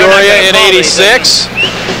here in Peoria in '86.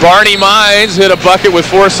 Barney Mines hit a bucket with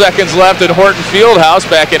 4 seconds left at Horton Fieldhouse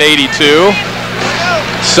back in '82.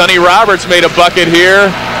 Sonny Roberts made a bucket here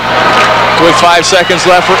with 5 seconds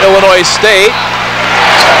left for Illinois State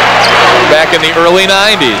back in the early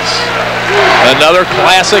 '90s. Another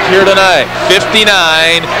classic here tonight,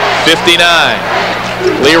 59-59.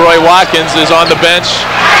 Leroy Watkins is on the bench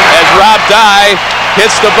as Rob Dye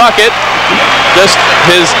hits the bucket, just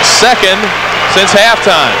his second since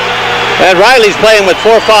halftime. And Riley's playing with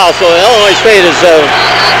 4 fouls, so Illinois State is,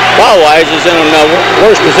 foul-wise, is in a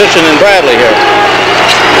worse position than Bradley here.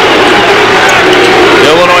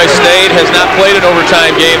 Illinois State has not played an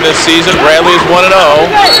overtime game this season. Bradley is 1-0.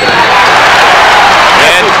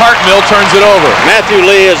 And Cartmill turns it over. Matt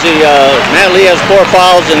Lee has 4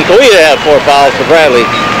 fouls, and Kawita has 4 fouls for Bradley.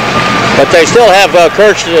 But they still have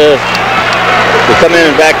Kirch to come in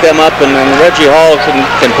and back them up, and then Reggie Hall can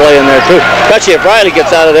play in there too. Especially if Riley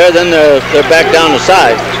gets out of there, then they're back down the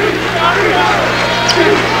side.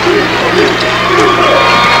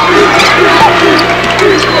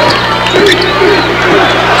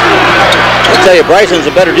 I'll tell you, Bryson's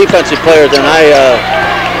a better defensive player than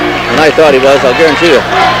I thought he was, I'll guarantee you.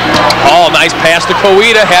 Oh, nice pass to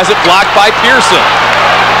Kawita, has it blocked by Pearson.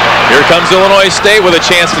 Here comes Illinois State with a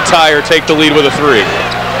chance to tie or take the lead with a 3.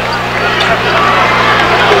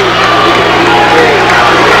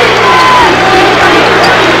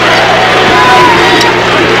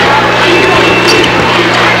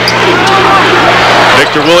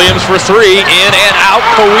 Victor Williams for 3, in and out.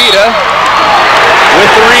 Kawita with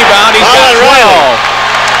the rebound. He's got 12.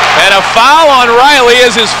 And a foul on Riley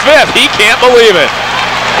is his 5th. He can't believe it.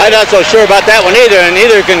 I'm not so sure about that one either, and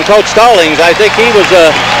neither can Coach Stallings. I think he was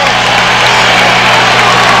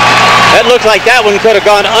that looked like that one could have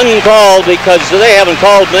gone uncalled because they haven't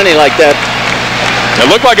called many like that.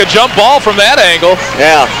 It looked like a jump ball from that angle.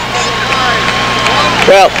 Yeah.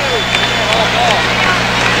 Well,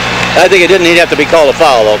 I think it didn't even have to be called a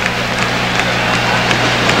foul, though.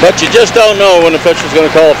 But you just don't know when the official's going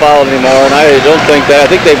to call a foul anymore, and I don't think that. I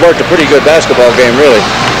think they've worked a pretty good basketball game, really,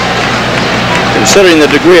 considering the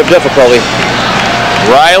degree of difficulty.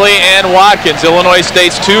 Riley and Watkins, Illinois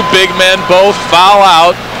State's 2 big men, both foul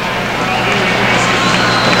out.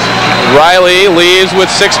 Riley leaves with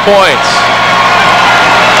 6 points.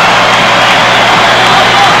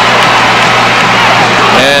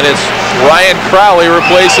 And it's Ryan Crowley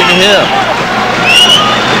replacing him.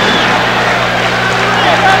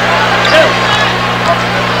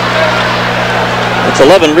 It's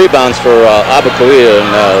 11 rebounds for Abba Kawita,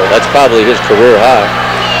 and that's probably his career high.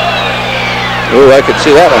 Ooh, I could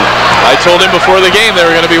see that one. I told him before the game they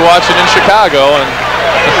were going to be watching in Chicago, and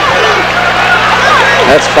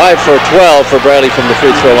that's 5 for 12 for Bradley from the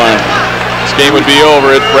free throw line. This game would be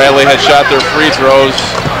over if Bradley had shot their free throws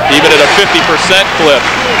even at a 50% clip.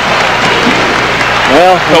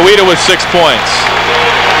 Well, Coweta with 6 points.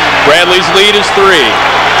 Bradley's lead is 3.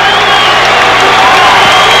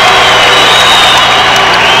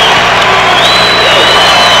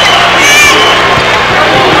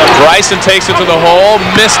 Bryson takes it to the hole,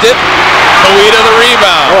 missed it. Coweta the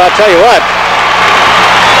rebound. Well, I'll tell you what.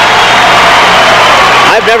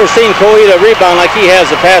 I've never seen Coweta rebound like he has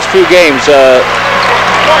the past few games.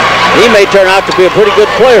 He may turn out to be a pretty good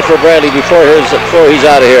player for Bradley before he's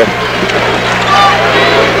out of here.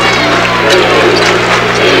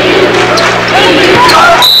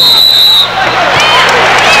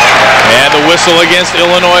 And the whistle against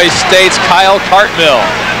Illinois State's Kyle Cartmill.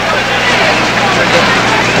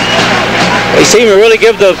 They seem to really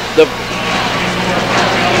give the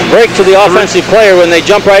break to the offensive player when they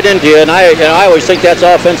jump right into you, and I always think that's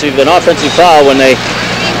an offensive foul when they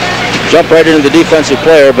jump right into the defensive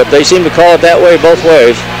player, but they seem to call it that way both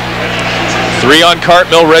ways. 3 on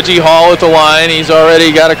Cartmill. Reggie Hall at the line. He's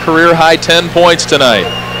already got a career high 10 points tonight.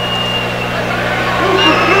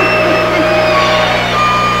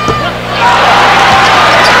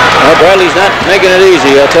 Well, Bradley's not making it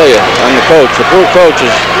easy, I'll tell you, on the coach. The poor coach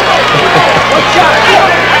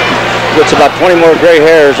gets about 20 more gray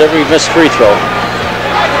hairs every missed free throw.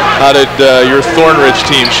 How did your Thornridge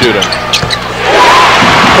team shoot him?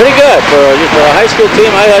 Pretty good for a high school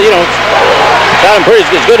team. Got him pretty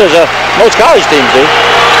as good as most college teams do.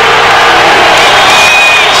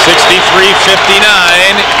 63-59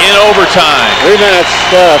 in overtime. 3 minutes.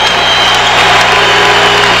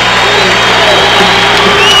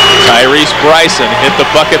 Tyrese Bryson hit the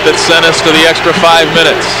bucket that sent us to the extra 5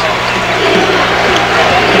 minutes.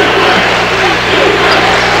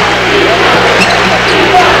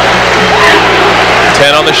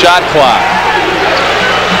 Ten on the shot clock.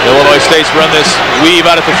 Illinois State's run this weave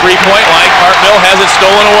out at the three-point line. Cartmill has it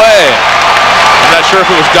stolen away. I'm not sure if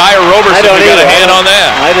it was Dye or Roberson who got a hand on that.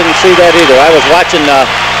 I didn't see that either. I was watching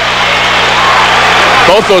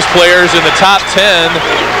both those players in the top 10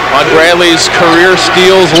 on Bradley's career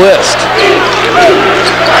steals list.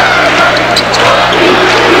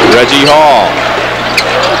 Reggie Hall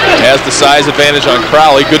has the size advantage on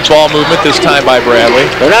Crowley. Good ball movement this time by Bradley.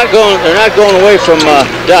 They're not going away from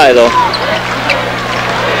Dye though.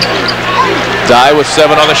 Dye with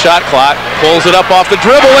 7 on the shot clock, pulls it up off the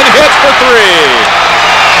dribble and hits for 3.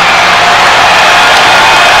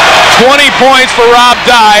 20 points for Rob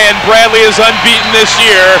Dye, and Bradley is unbeaten this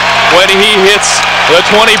year when he hits the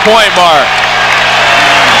 20-point mark.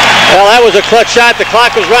 Well, that was a clutch shot. The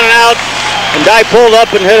clock was running out, and Dye pulled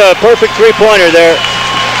up and hit a perfect three-pointer there.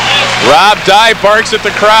 Rob Dye barks at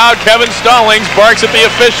the crowd. Kevin Stallings barks at the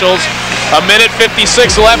officials.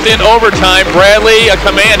 1:56 left in overtime. Bradley a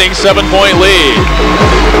commanding 7-point lead.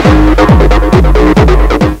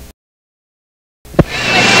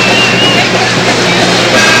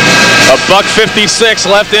 $1:56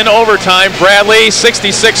 left in overtime. Bradley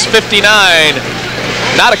 66-59.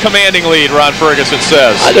 Not a commanding lead, Ron Ferguson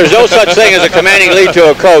says. There's no such thing as a commanding lead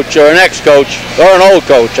to a coach or an ex-coach or an old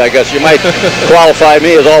coach, I guess. You might qualify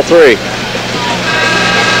me as all three.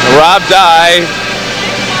 Rob Dye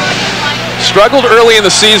struggled early in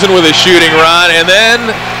the season with his shooting, Ron, and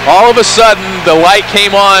then all of a sudden the light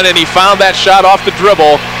came on and he found that shot off the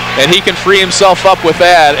dribble, and he can free himself up with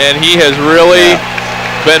that, and he has really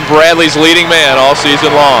been Bradley's leading man all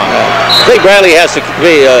season long. I think Bradley has to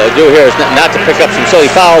do here is not to pick up some silly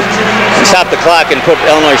fouls and stop the clock and put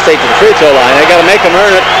Illinois State to the free throw line. They got to make them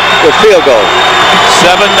earn it with field goals.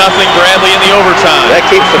 7-0 Bradley in the overtime. That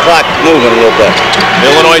keeps the clock moving a little bit.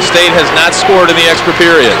 Illinois State has not scored in the extra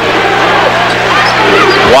period.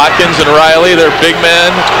 Watkins and Riley, they're big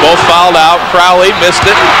men, both fouled out. Crowley missed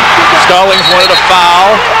it. Stallings wanted a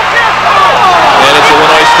foul. And it's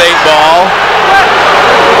Illinois State ball.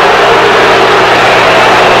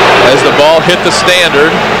 As the ball hit the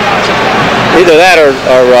standard. Either that or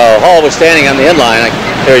Hall was standing on the end line.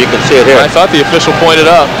 Here, you can see it here. I thought the official pointed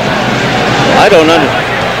up. I don't understand.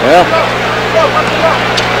 Well.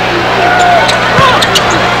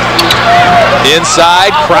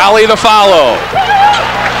 Inside, Crowley the follow.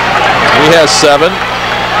 He has 7.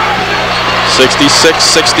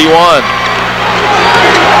 66-61.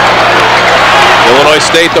 Illinois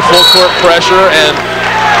State the full court pressure, and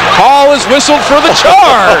Hall is whistled for the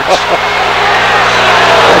charge.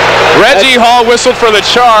 Reggie Hall whistled for the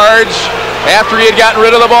charge after he had gotten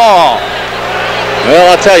rid of the ball.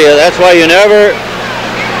 Well, I'll tell you, that's why you never,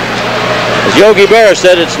 as As Yogi Berra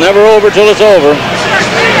said, it's never over till it's over.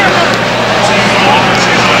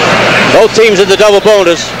 Both teams in the double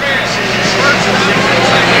bonus.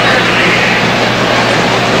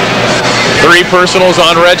 3 personals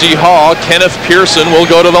on Reggie Hall. Kenneth Pearson will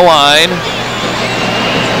go to the line.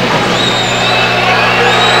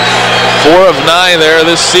 4 of 9 there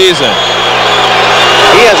this season.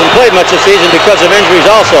 He hasn't played much this season because of injuries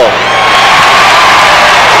also.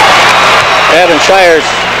 Evan Shire's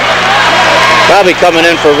probably coming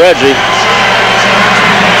in for Reggie.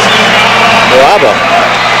 Abba.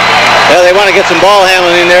 Yeah, they want to get some ball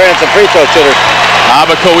handling in there and some free throw shooters.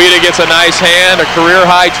 Abba Koita gets a nice hand, a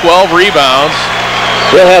career-high 12 rebounds.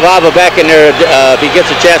 We'll have Abba back in there if he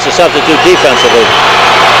gets a chance to substitute defensively.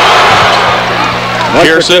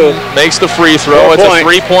 Pearson makes the free throw. It's a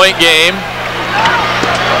 3-point game.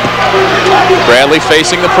 Bradley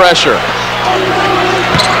facing the pressure.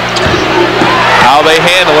 How they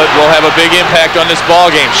handle it will have a big impact on this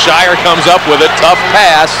ball game. Shire comes up with a tough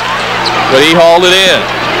pass, but he hauled it in.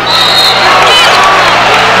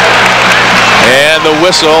 And the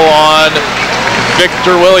whistle on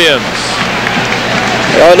Victor Williams.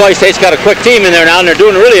 Illinois State's got a quick team in there now, and they're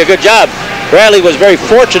doing really a good job. Bradley was very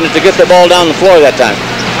fortunate to get the ball down the floor that time.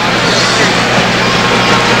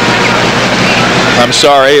 I'm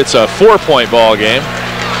sorry, it's a 4-point ball game.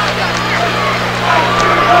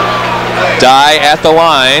 Dye at the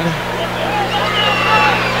line.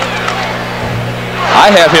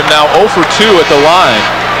 I have him now 0 for 2 at the line.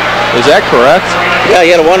 Is that correct? Yeah,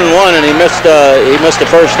 he had a 1-and-1, and he missed the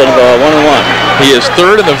first of 1-and-1. He is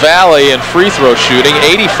 3rd in the Valley in free throw shooting,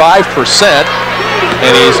 85%,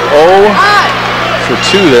 and he's 0 for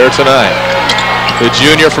 2 there tonight. The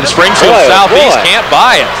junior from Springfield Southeast can't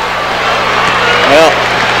buy it. Well,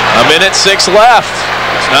 1:06 left.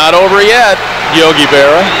 It's not over yet, Yogi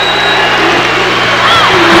Berra.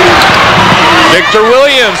 Victor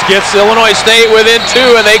Williams gets Illinois State within 2,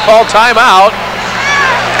 and they call timeout.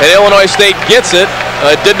 And Illinois State gets it.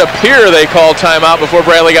 It didn't appear they called timeout before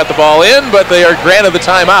Bradley got the ball in, but they are granted the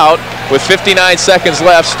timeout with 59 seconds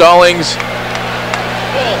left. Stallings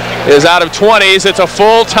is out of 20s. It's a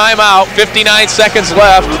full timeout, 59 seconds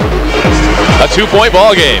left. A 2-point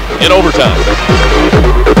ball game in overtime.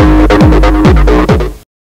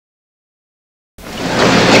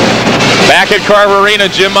 Back at Carver Arena,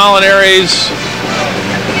 Jim Molinari's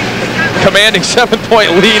commanding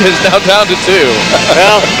 7-point lead is now down to 2.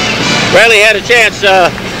 Well, Bradley had a chance.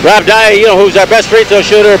 Rob Dye, who's our best free throw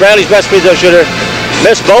shooter, Bradley's best free throw shooter,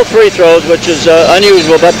 missed both free throws, which is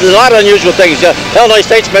unusual, but there's a lot of unusual things. Illinois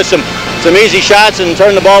State's missed some easy shots and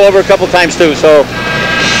turned the ball over a couple times too, so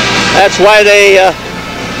that's why they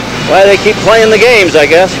keep playing the games, I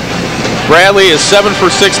guess. Bradley is 7 for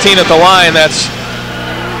 16 at the line. That's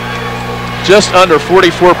just under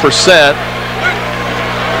 44%.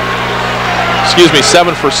 Excuse me,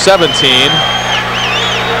 7 for 17.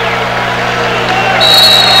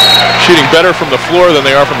 Shooting better from the floor than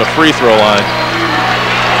they are from the free throw line.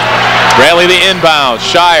 Bradley the inbound.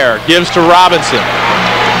 Shire gives to Robinson.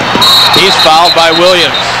 He's fouled by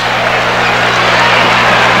Williams.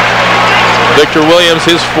 Victor Williams,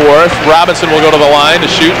 his 4th. Robinson will go to the line to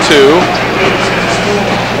shoot 2.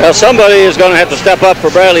 Well, somebody is going to have to step up for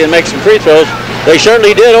Bradley and make some free throws. They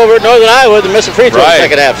certainly did over at Northern Iowa to miss a free throw in the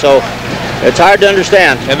second half, so it's hard to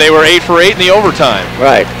understand. And they were 8 for 8 in the overtime.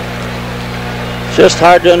 Right. Just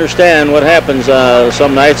hard to understand what happens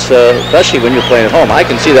some nights, especially when you're playing at home. I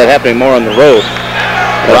can see that happening more on the road.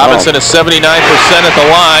 Robinson is 79% at the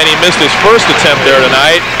line. He missed his first attempt there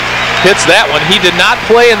tonight. Hits that one. He did not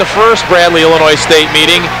play in the first Bradley-Illinois State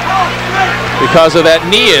meeting because of that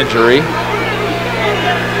knee injury.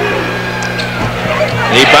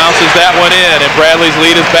 He bounces that one in, and Bradley's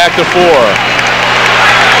lead is back to 4.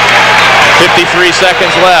 53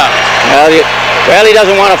 seconds left. Well, Bradley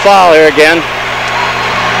doesn't want to foul here again.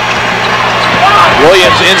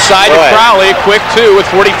 Williams inside to Crowley, quick 2 with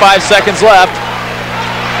 45 seconds left.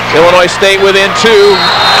 Illinois State within 2.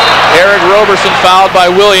 Eric Roberson fouled by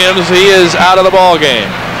Williams. He is out of the ball game.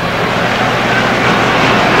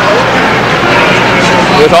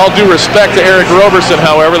 With all due respect to Eric Roberson,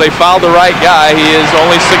 however, they fouled the right guy. He is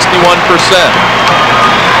only 61%.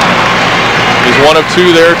 He's 1 of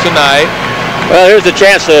 2 there tonight. Well, here's the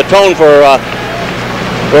chance to atone for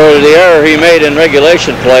the error he made in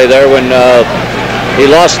regulation play there when he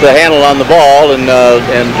lost the handle on the ball and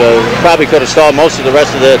probably could have stalled most of the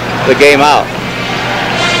rest of the game out.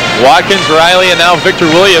 Watkins, Riley, and now Victor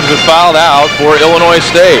Williams is fouled out for Illinois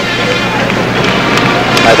State.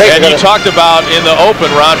 I think and you talked about in the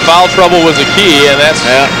open, Ron, foul trouble was the key, and that's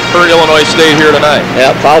hurt Illinois State here tonight.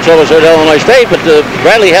 Yeah, foul trouble hurt Illinois State, but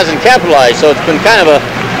Bradley hasn't capitalized, so it's been kind of a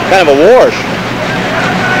wash.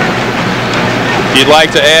 If you'd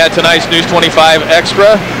like to add tonight's News 25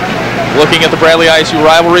 Extra, looking at the Bradley ISU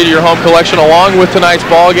rivalry to your home collection along with tonight's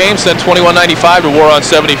ball game, send $21.95 to War on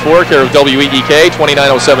 74, care of WEEK,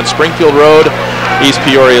 2907 Springfield Road, East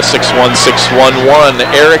Peoria 61611.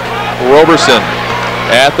 Eric Roberson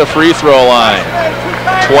at the free throw line.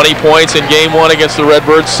 20 points in game one against the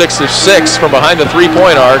Redbirds, 6 of 6 from behind the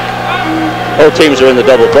three-point arc. Both teams are in the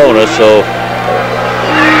double bonus, so.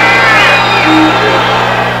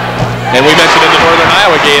 And we mentioned in the Northern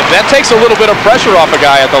Iowa game, that takes a little bit of pressure off a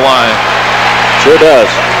guy at the line. Sure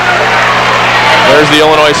does. There's the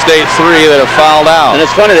Illinois State three that have fouled out. And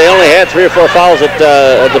it's funny, they only had 3 or 4 fouls at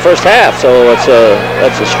the first half, so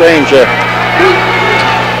that's a strange. Well,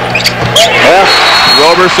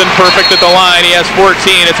 Roberson perfect at the line. He has 14.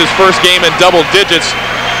 It's his first game in double digits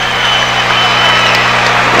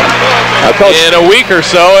in a week or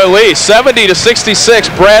so, at least. 70-66.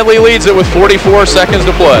 Bradley leads it with 44 seconds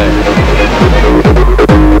to play.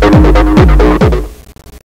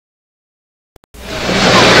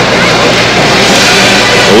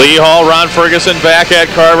 Lee Hall, Ron Ferguson back at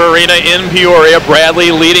Carver Arena in Peoria.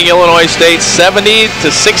 Bradley leading Illinois State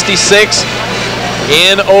 70-66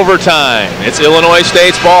 in overtime. It's Illinois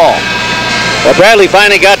State's ball. Well, Bradley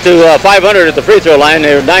finally got to 500 at the free throw line.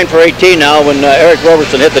 They're 9 for 18 now when Eric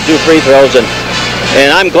Roberson hit the 2 free throws. And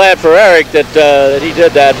I'm glad for Eric that he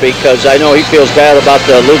did that, because I know he feels bad about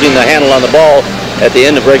losing the handle on the ball at the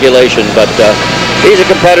end of regulation. But he's a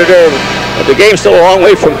competitor. But the game's still a long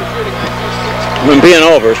way from being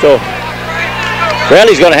over. So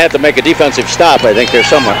Bradley's going to have to make a defensive stop, I think, here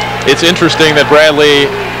somewhere. It's interesting that Bradley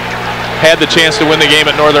had the chance to win the game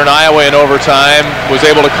at Northern Iowa in overtime, was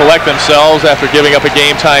able to collect themselves after giving up a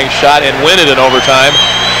game-tying shot and win it in overtime.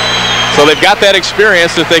 So they've got that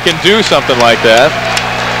experience that they can do something like that.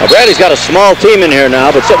 Well, Bradley's got a small team in here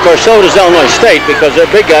now, but of course so does Illinois State, because their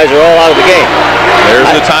big guys are all out of the game.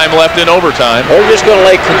 There's the time left in overtime. They're just going to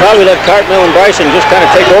probably let Cartmill and Bryson just kind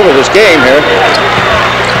of take over this game here.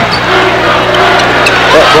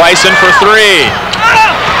 Bryson for 3.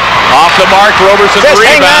 Off the mark, Roberson's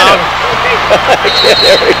rebound.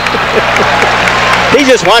 He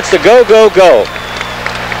just wants to go, go, go.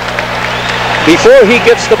 Before he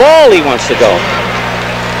gets the ball, he wants to go.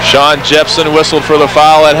 Sean Jepson whistled for the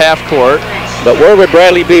foul at half court. But where would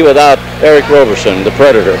Bradley be without Eric Roberson, the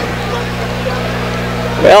Predator?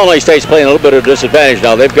 Well, Illinois State's playing a little bit of a disadvantage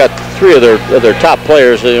now. They've got 3 of their top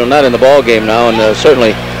players not in the ball game now, and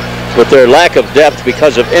certainly with their lack of depth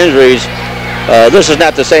because of injuries, this is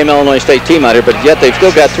not the same Illinois State team out here, but yet they've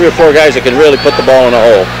still got 3 or 4 guys that can really put the ball in the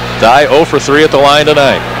hole. Dye 0 for 3 at the line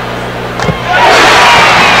tonight.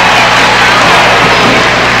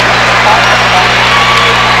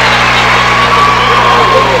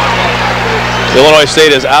 Illinois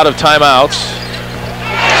State is out of timeouts.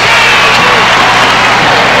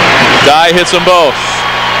 Dye hits them both.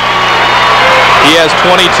 He has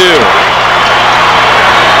 22.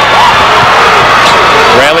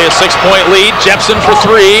 Bradley a 6-point lead. Jepson for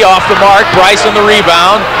 3 off the mark. Bryson the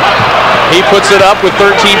rebound. He puts it up with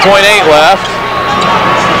 13.8 left.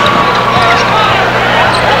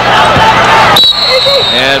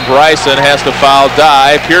 And Bryson has to foul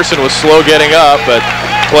Dye. Pearson was slow getting up, but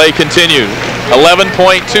play continued. 11.2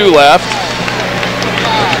 left.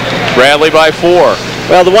 Bradley by 4.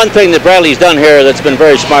 Well, the one thing that Bradley's done here that's been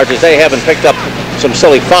very smart is they haven't picked up some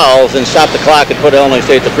silly fouls and stopped the clock and put Illinois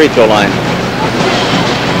State at the free throw line.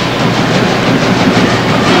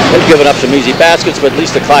 They've given up some easy baskets, but at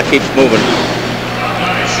least the clock keeps moving.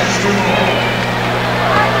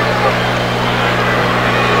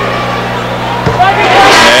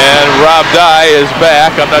 And Rob Dye is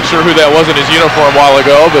back. I'm not sure who that was in his uniform a while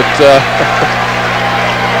ago, but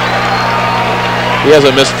he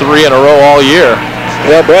hasn't missed 3 in a row all year.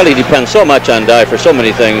 Well, Bradley depends so much on Dye for so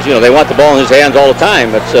many things. You know, they want the ball in his hands all the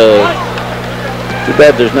time. It's too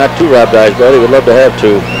bad there's not 2 Rob Dyes. Bradley would love to have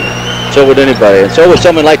 2. So would anybody. And so would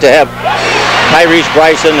someone like to have Tyrese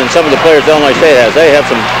Bryson and some of the players Illinois State has. They have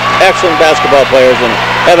some excellent basketball players and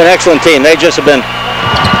have an excellent team. They just have been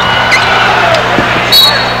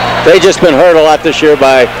hurt a lot this year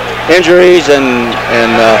by injuries and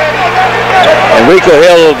Rico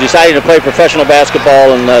Hill deciding to play professional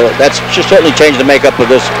basketball, and that's just certainly changed the makeup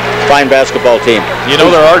of this fine basketball team. You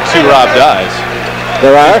know, there are 2 Rob Dyes.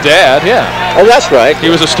 There are? His dad, yeah. Oh, that's right. He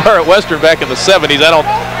was a star at Western back in the 70s.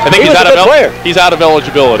 I think he's out of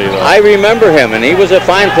eligibility, though. I remember him, and he was a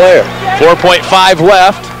fine player. 4.5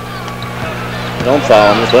 left. Don't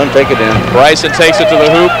foul him. Just let him take it in. Bryson takes it to the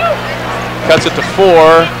hoop, cuts it to 4,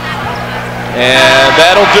 and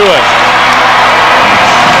that'll do it.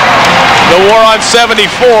 The war on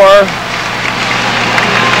 74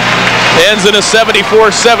 ends in a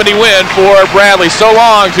 74-70 win for Bradley. So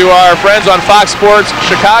long to our friends on Fox Sports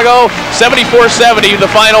Chicago. 74-70, the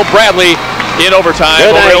final. Bradley in overtime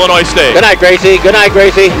over Illinois State. Good night, Gracie. Good night,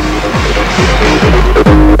 Gracie.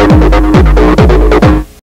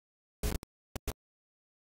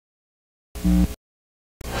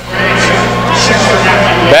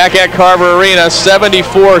 Back at Carver Arena,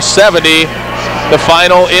 74-70, the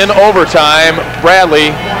final in overtime. Bradley,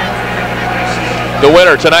 the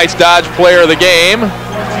winner. Tonight's Dodge Player of the Game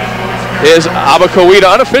is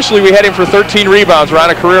Abakawita. Unofficially, we had him for 13 rebounds. We're on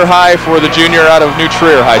a career high for the junior out of New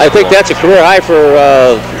Trier High School. I think that's a career high for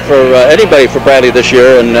anybody for Bradley this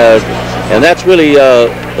year, and that's really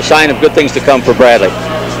a sign of good things to come for Bradley.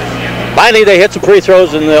 Finally, they hit some free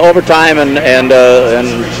throws in the overtime and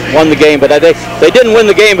won the game, but they didn't win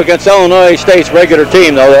the game against Illinois State's regular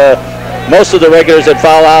team, though. Most of the regulars had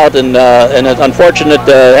fouled out, and it's unfortunate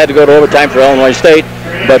had to go to overtime for Illinois State,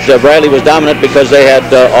 but Bradley was dominant because they had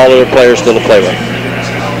all of their players still to play with.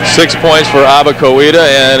 6 points for Abakawita,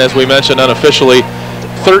 and as we mentioned unofficially,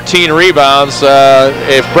 13 rebounds.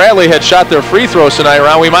 If Bradley had shot their free throws tonight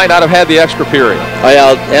around, we might not have had the extra period.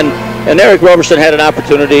 And Eric Roberson had an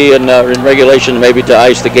opportunity in regulation maybe to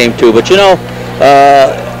ice the game too. But you know,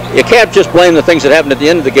 you can't just blame the things that happened at the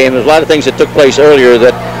end of the game. There's a lot of things that took place earlier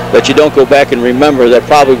that you don't go back and remember that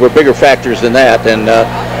probably were bigger factors than that. And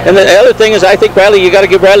the other thing is, I think Bradley, you got to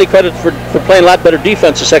give Bradley credit for playing a lot better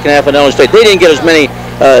defense the second half in Illinois State. They didn't get as many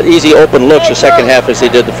easy open looks the second half as they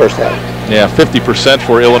did the first half. Yeah, 50%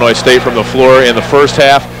 for Illinois State from the floor in the first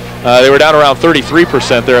half. They were down around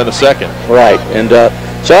 33% there in the second. Right, and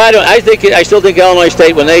so I still think Illinois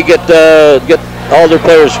State, when they get all their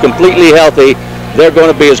players completely healthy, they're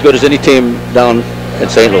going to be as good as any team down in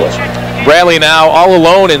St. Louis. Bradley now all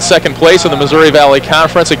alone in second place in the Missouri Valley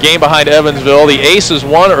Conference, a game behind Evansville. The Aces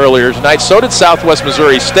won earlier tonight. So did Southwest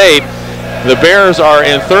Missouri State. The Bears are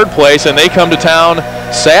in third place, and they come to town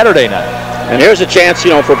Saturday night. And here's a chance,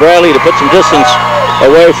 you know, for Bradley to put some distance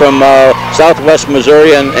away from Southwest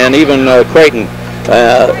Missouri and even Creighton.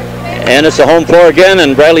 And it's the home floor again,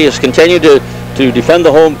 and Bradley has continued to defend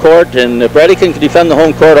the home court, and if Bradley can defend the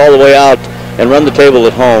home court all the way out and run the table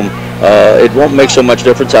at home, it won't make so much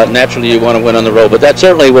difference. Naturally, you want to win on the road, but that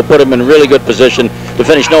certainly will put him in a really good position to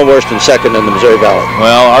finish no worse than second in the Missouri Valley.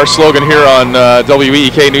 Well, our slogan here on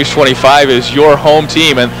WEEK News 25 is your home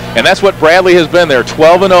team, and that's what Bradley has been there.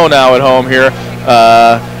 12-0 now at home here.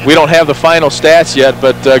 We don't have the final stats yet,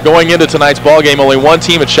 but going into tonight's ball game, only one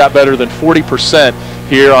team had shot better than 40%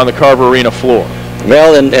 here on the Carver Arena floor.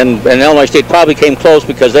 Well, and Illinois State probably came close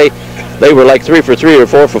because they were like 3 for 3 or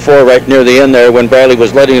 4 for 4 right near the end there when Bradley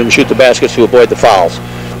was letting them shoot the baskets to avoid the fouls.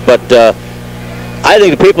 But I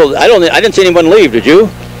think the people, I didn't see anyone leave. Did you?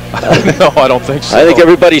 No, I don't think so. I think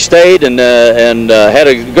everybody stayed and had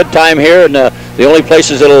a good time here, and the only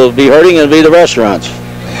places that'll be hurting will be the restaurants.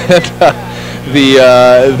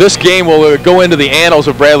 This game will go into the annals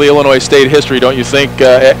of Bradley Illinois State history, don't you think,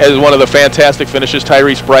 as one of the fantastic finishes.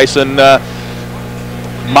 Tyrese Bryson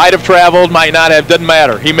might have traveled, might not have, doesn't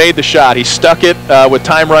matter. He made the shot. He stuck it with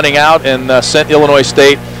time running out and sent Illinois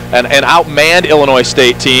State, an outmanned Illinois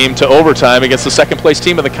State team to overtime against the second-place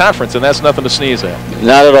team in the conference, and that's nothing to sneeze at.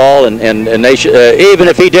 Not at all, and they should, even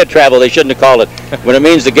if he did travel, they shouldn't have called it. When it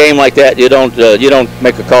means the game like that, you don't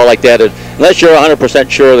make a call like that. Unless you're 100%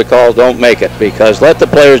 sure of the call, don't make it, because let the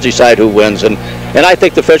players decide who wins. And I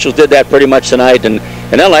think the officials did that pretty much tonight. And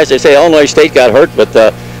as they say, Illinois State got hurt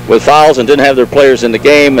with fouls and didn't have their players in the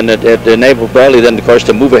game, and it enabled Bradley then, of course,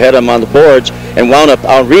 to move ahead of them on the boards and wound up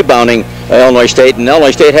out-rebounding Illinois State. And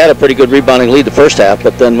Illinois State had a pretty good rebounding lead the first half,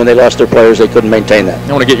 but then when they lost their players, they couldn't maintain that.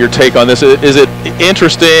 I want to get your take on this. Is it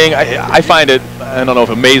interesting? I find it, I don't know if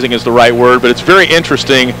amazing is the right word, but it's very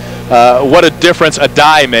interesting what a difference a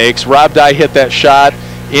die makes. Rob Dye hit that shot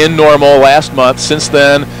in Normal last month. Since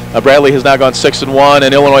then, Bradley has now gone 6-1,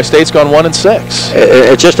 and Illinois State's gone 1-6.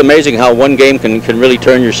 It's just amazing how one game can really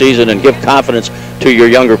turn your season and give confidence to your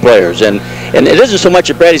younger players. And it isn't so much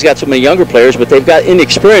that Bradley's got so many younger players, but they've got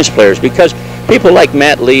inexperienced players, because people like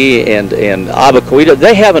Matt Lee and Abakawita,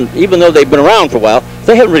 they haven't, even though they've been around for a while,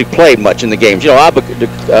 they haven't really played much in the games. You know,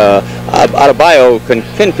 Adebayo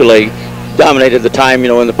Kinkule dominated the time,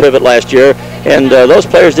 in the pivot last year, and those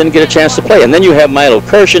players didn't get a chance to play. And then you have Milo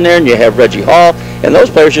Kirsch in there, and you have Reggie Hall, and those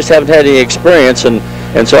players just haven't had any experience, and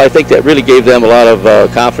so I think that really gave them a lot of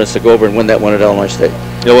confidence to go over and win that one at Illinois State.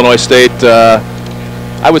 Illinois State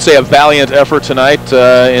I would say, a valiant effort tonight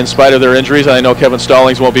in spite of their injuries. I know Kevin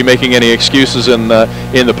Stallings won't be making any excuses in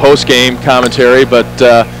the post-game commentary, but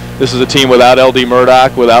this is a team without L.D.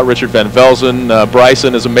 Murdoch, without Richard Van Velzen.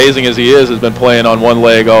 Bryson, as amazing as he is, has been playing on one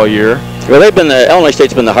leg all year. Well, Illinois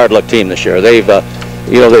State's been the hard luck team this year. They've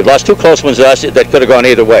lost 2 close ones to us that could have gone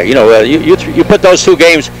either way. You put those 2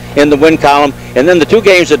 games in the win column, and then the 2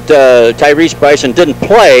 games that Tyrese Bryson didn't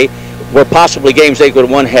play were possibly games they could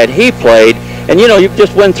have won had he played. And you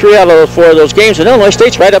just win 3 out of those 4 of those games, and Illinois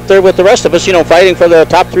State's right up there with the rest of us, fighting for the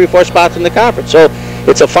top 3 or 4 spots in the conference. So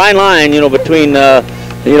it's a fine line, between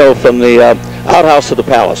from the outhouse to the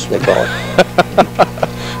palace, they call it.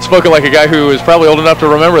 Spoken like a guy who is probably old enough to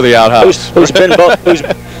remember the outhouse. Who's been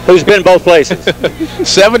both places.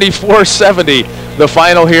 74-70, the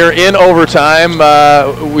final here in overtime.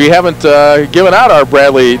 We haven't given out our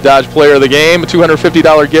Bradley Dodge Player of the Game. A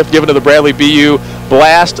 $250 gift given to the Bradley BU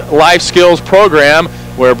Blast Life Skills Program,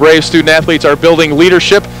 where brave student athletes are building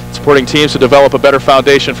leadership, supporting teams to develop a better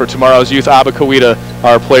foundation for tomorrow's youth. Abba Kawita,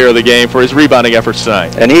 our Player of the Game, for his rebounding efforts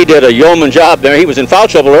tonight. And he did a yeoman job there. He was in foul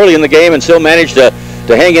trouble early in the game and still managed to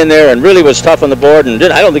hang in there and really was tough on the board. And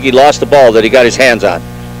I don't think he lost the ball that he got his hands on.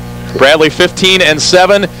 Bradley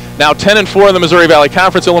 15-7, now 10-4 in the Missouri Valley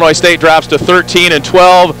Conference. Illinois State drops to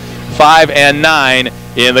 13-12, 5-9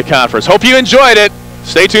 in the conference. Hope you enjoyed it.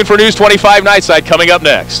 Stay tuned for News 25 Nightside coming up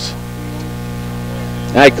next.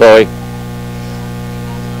 Night, Chloe.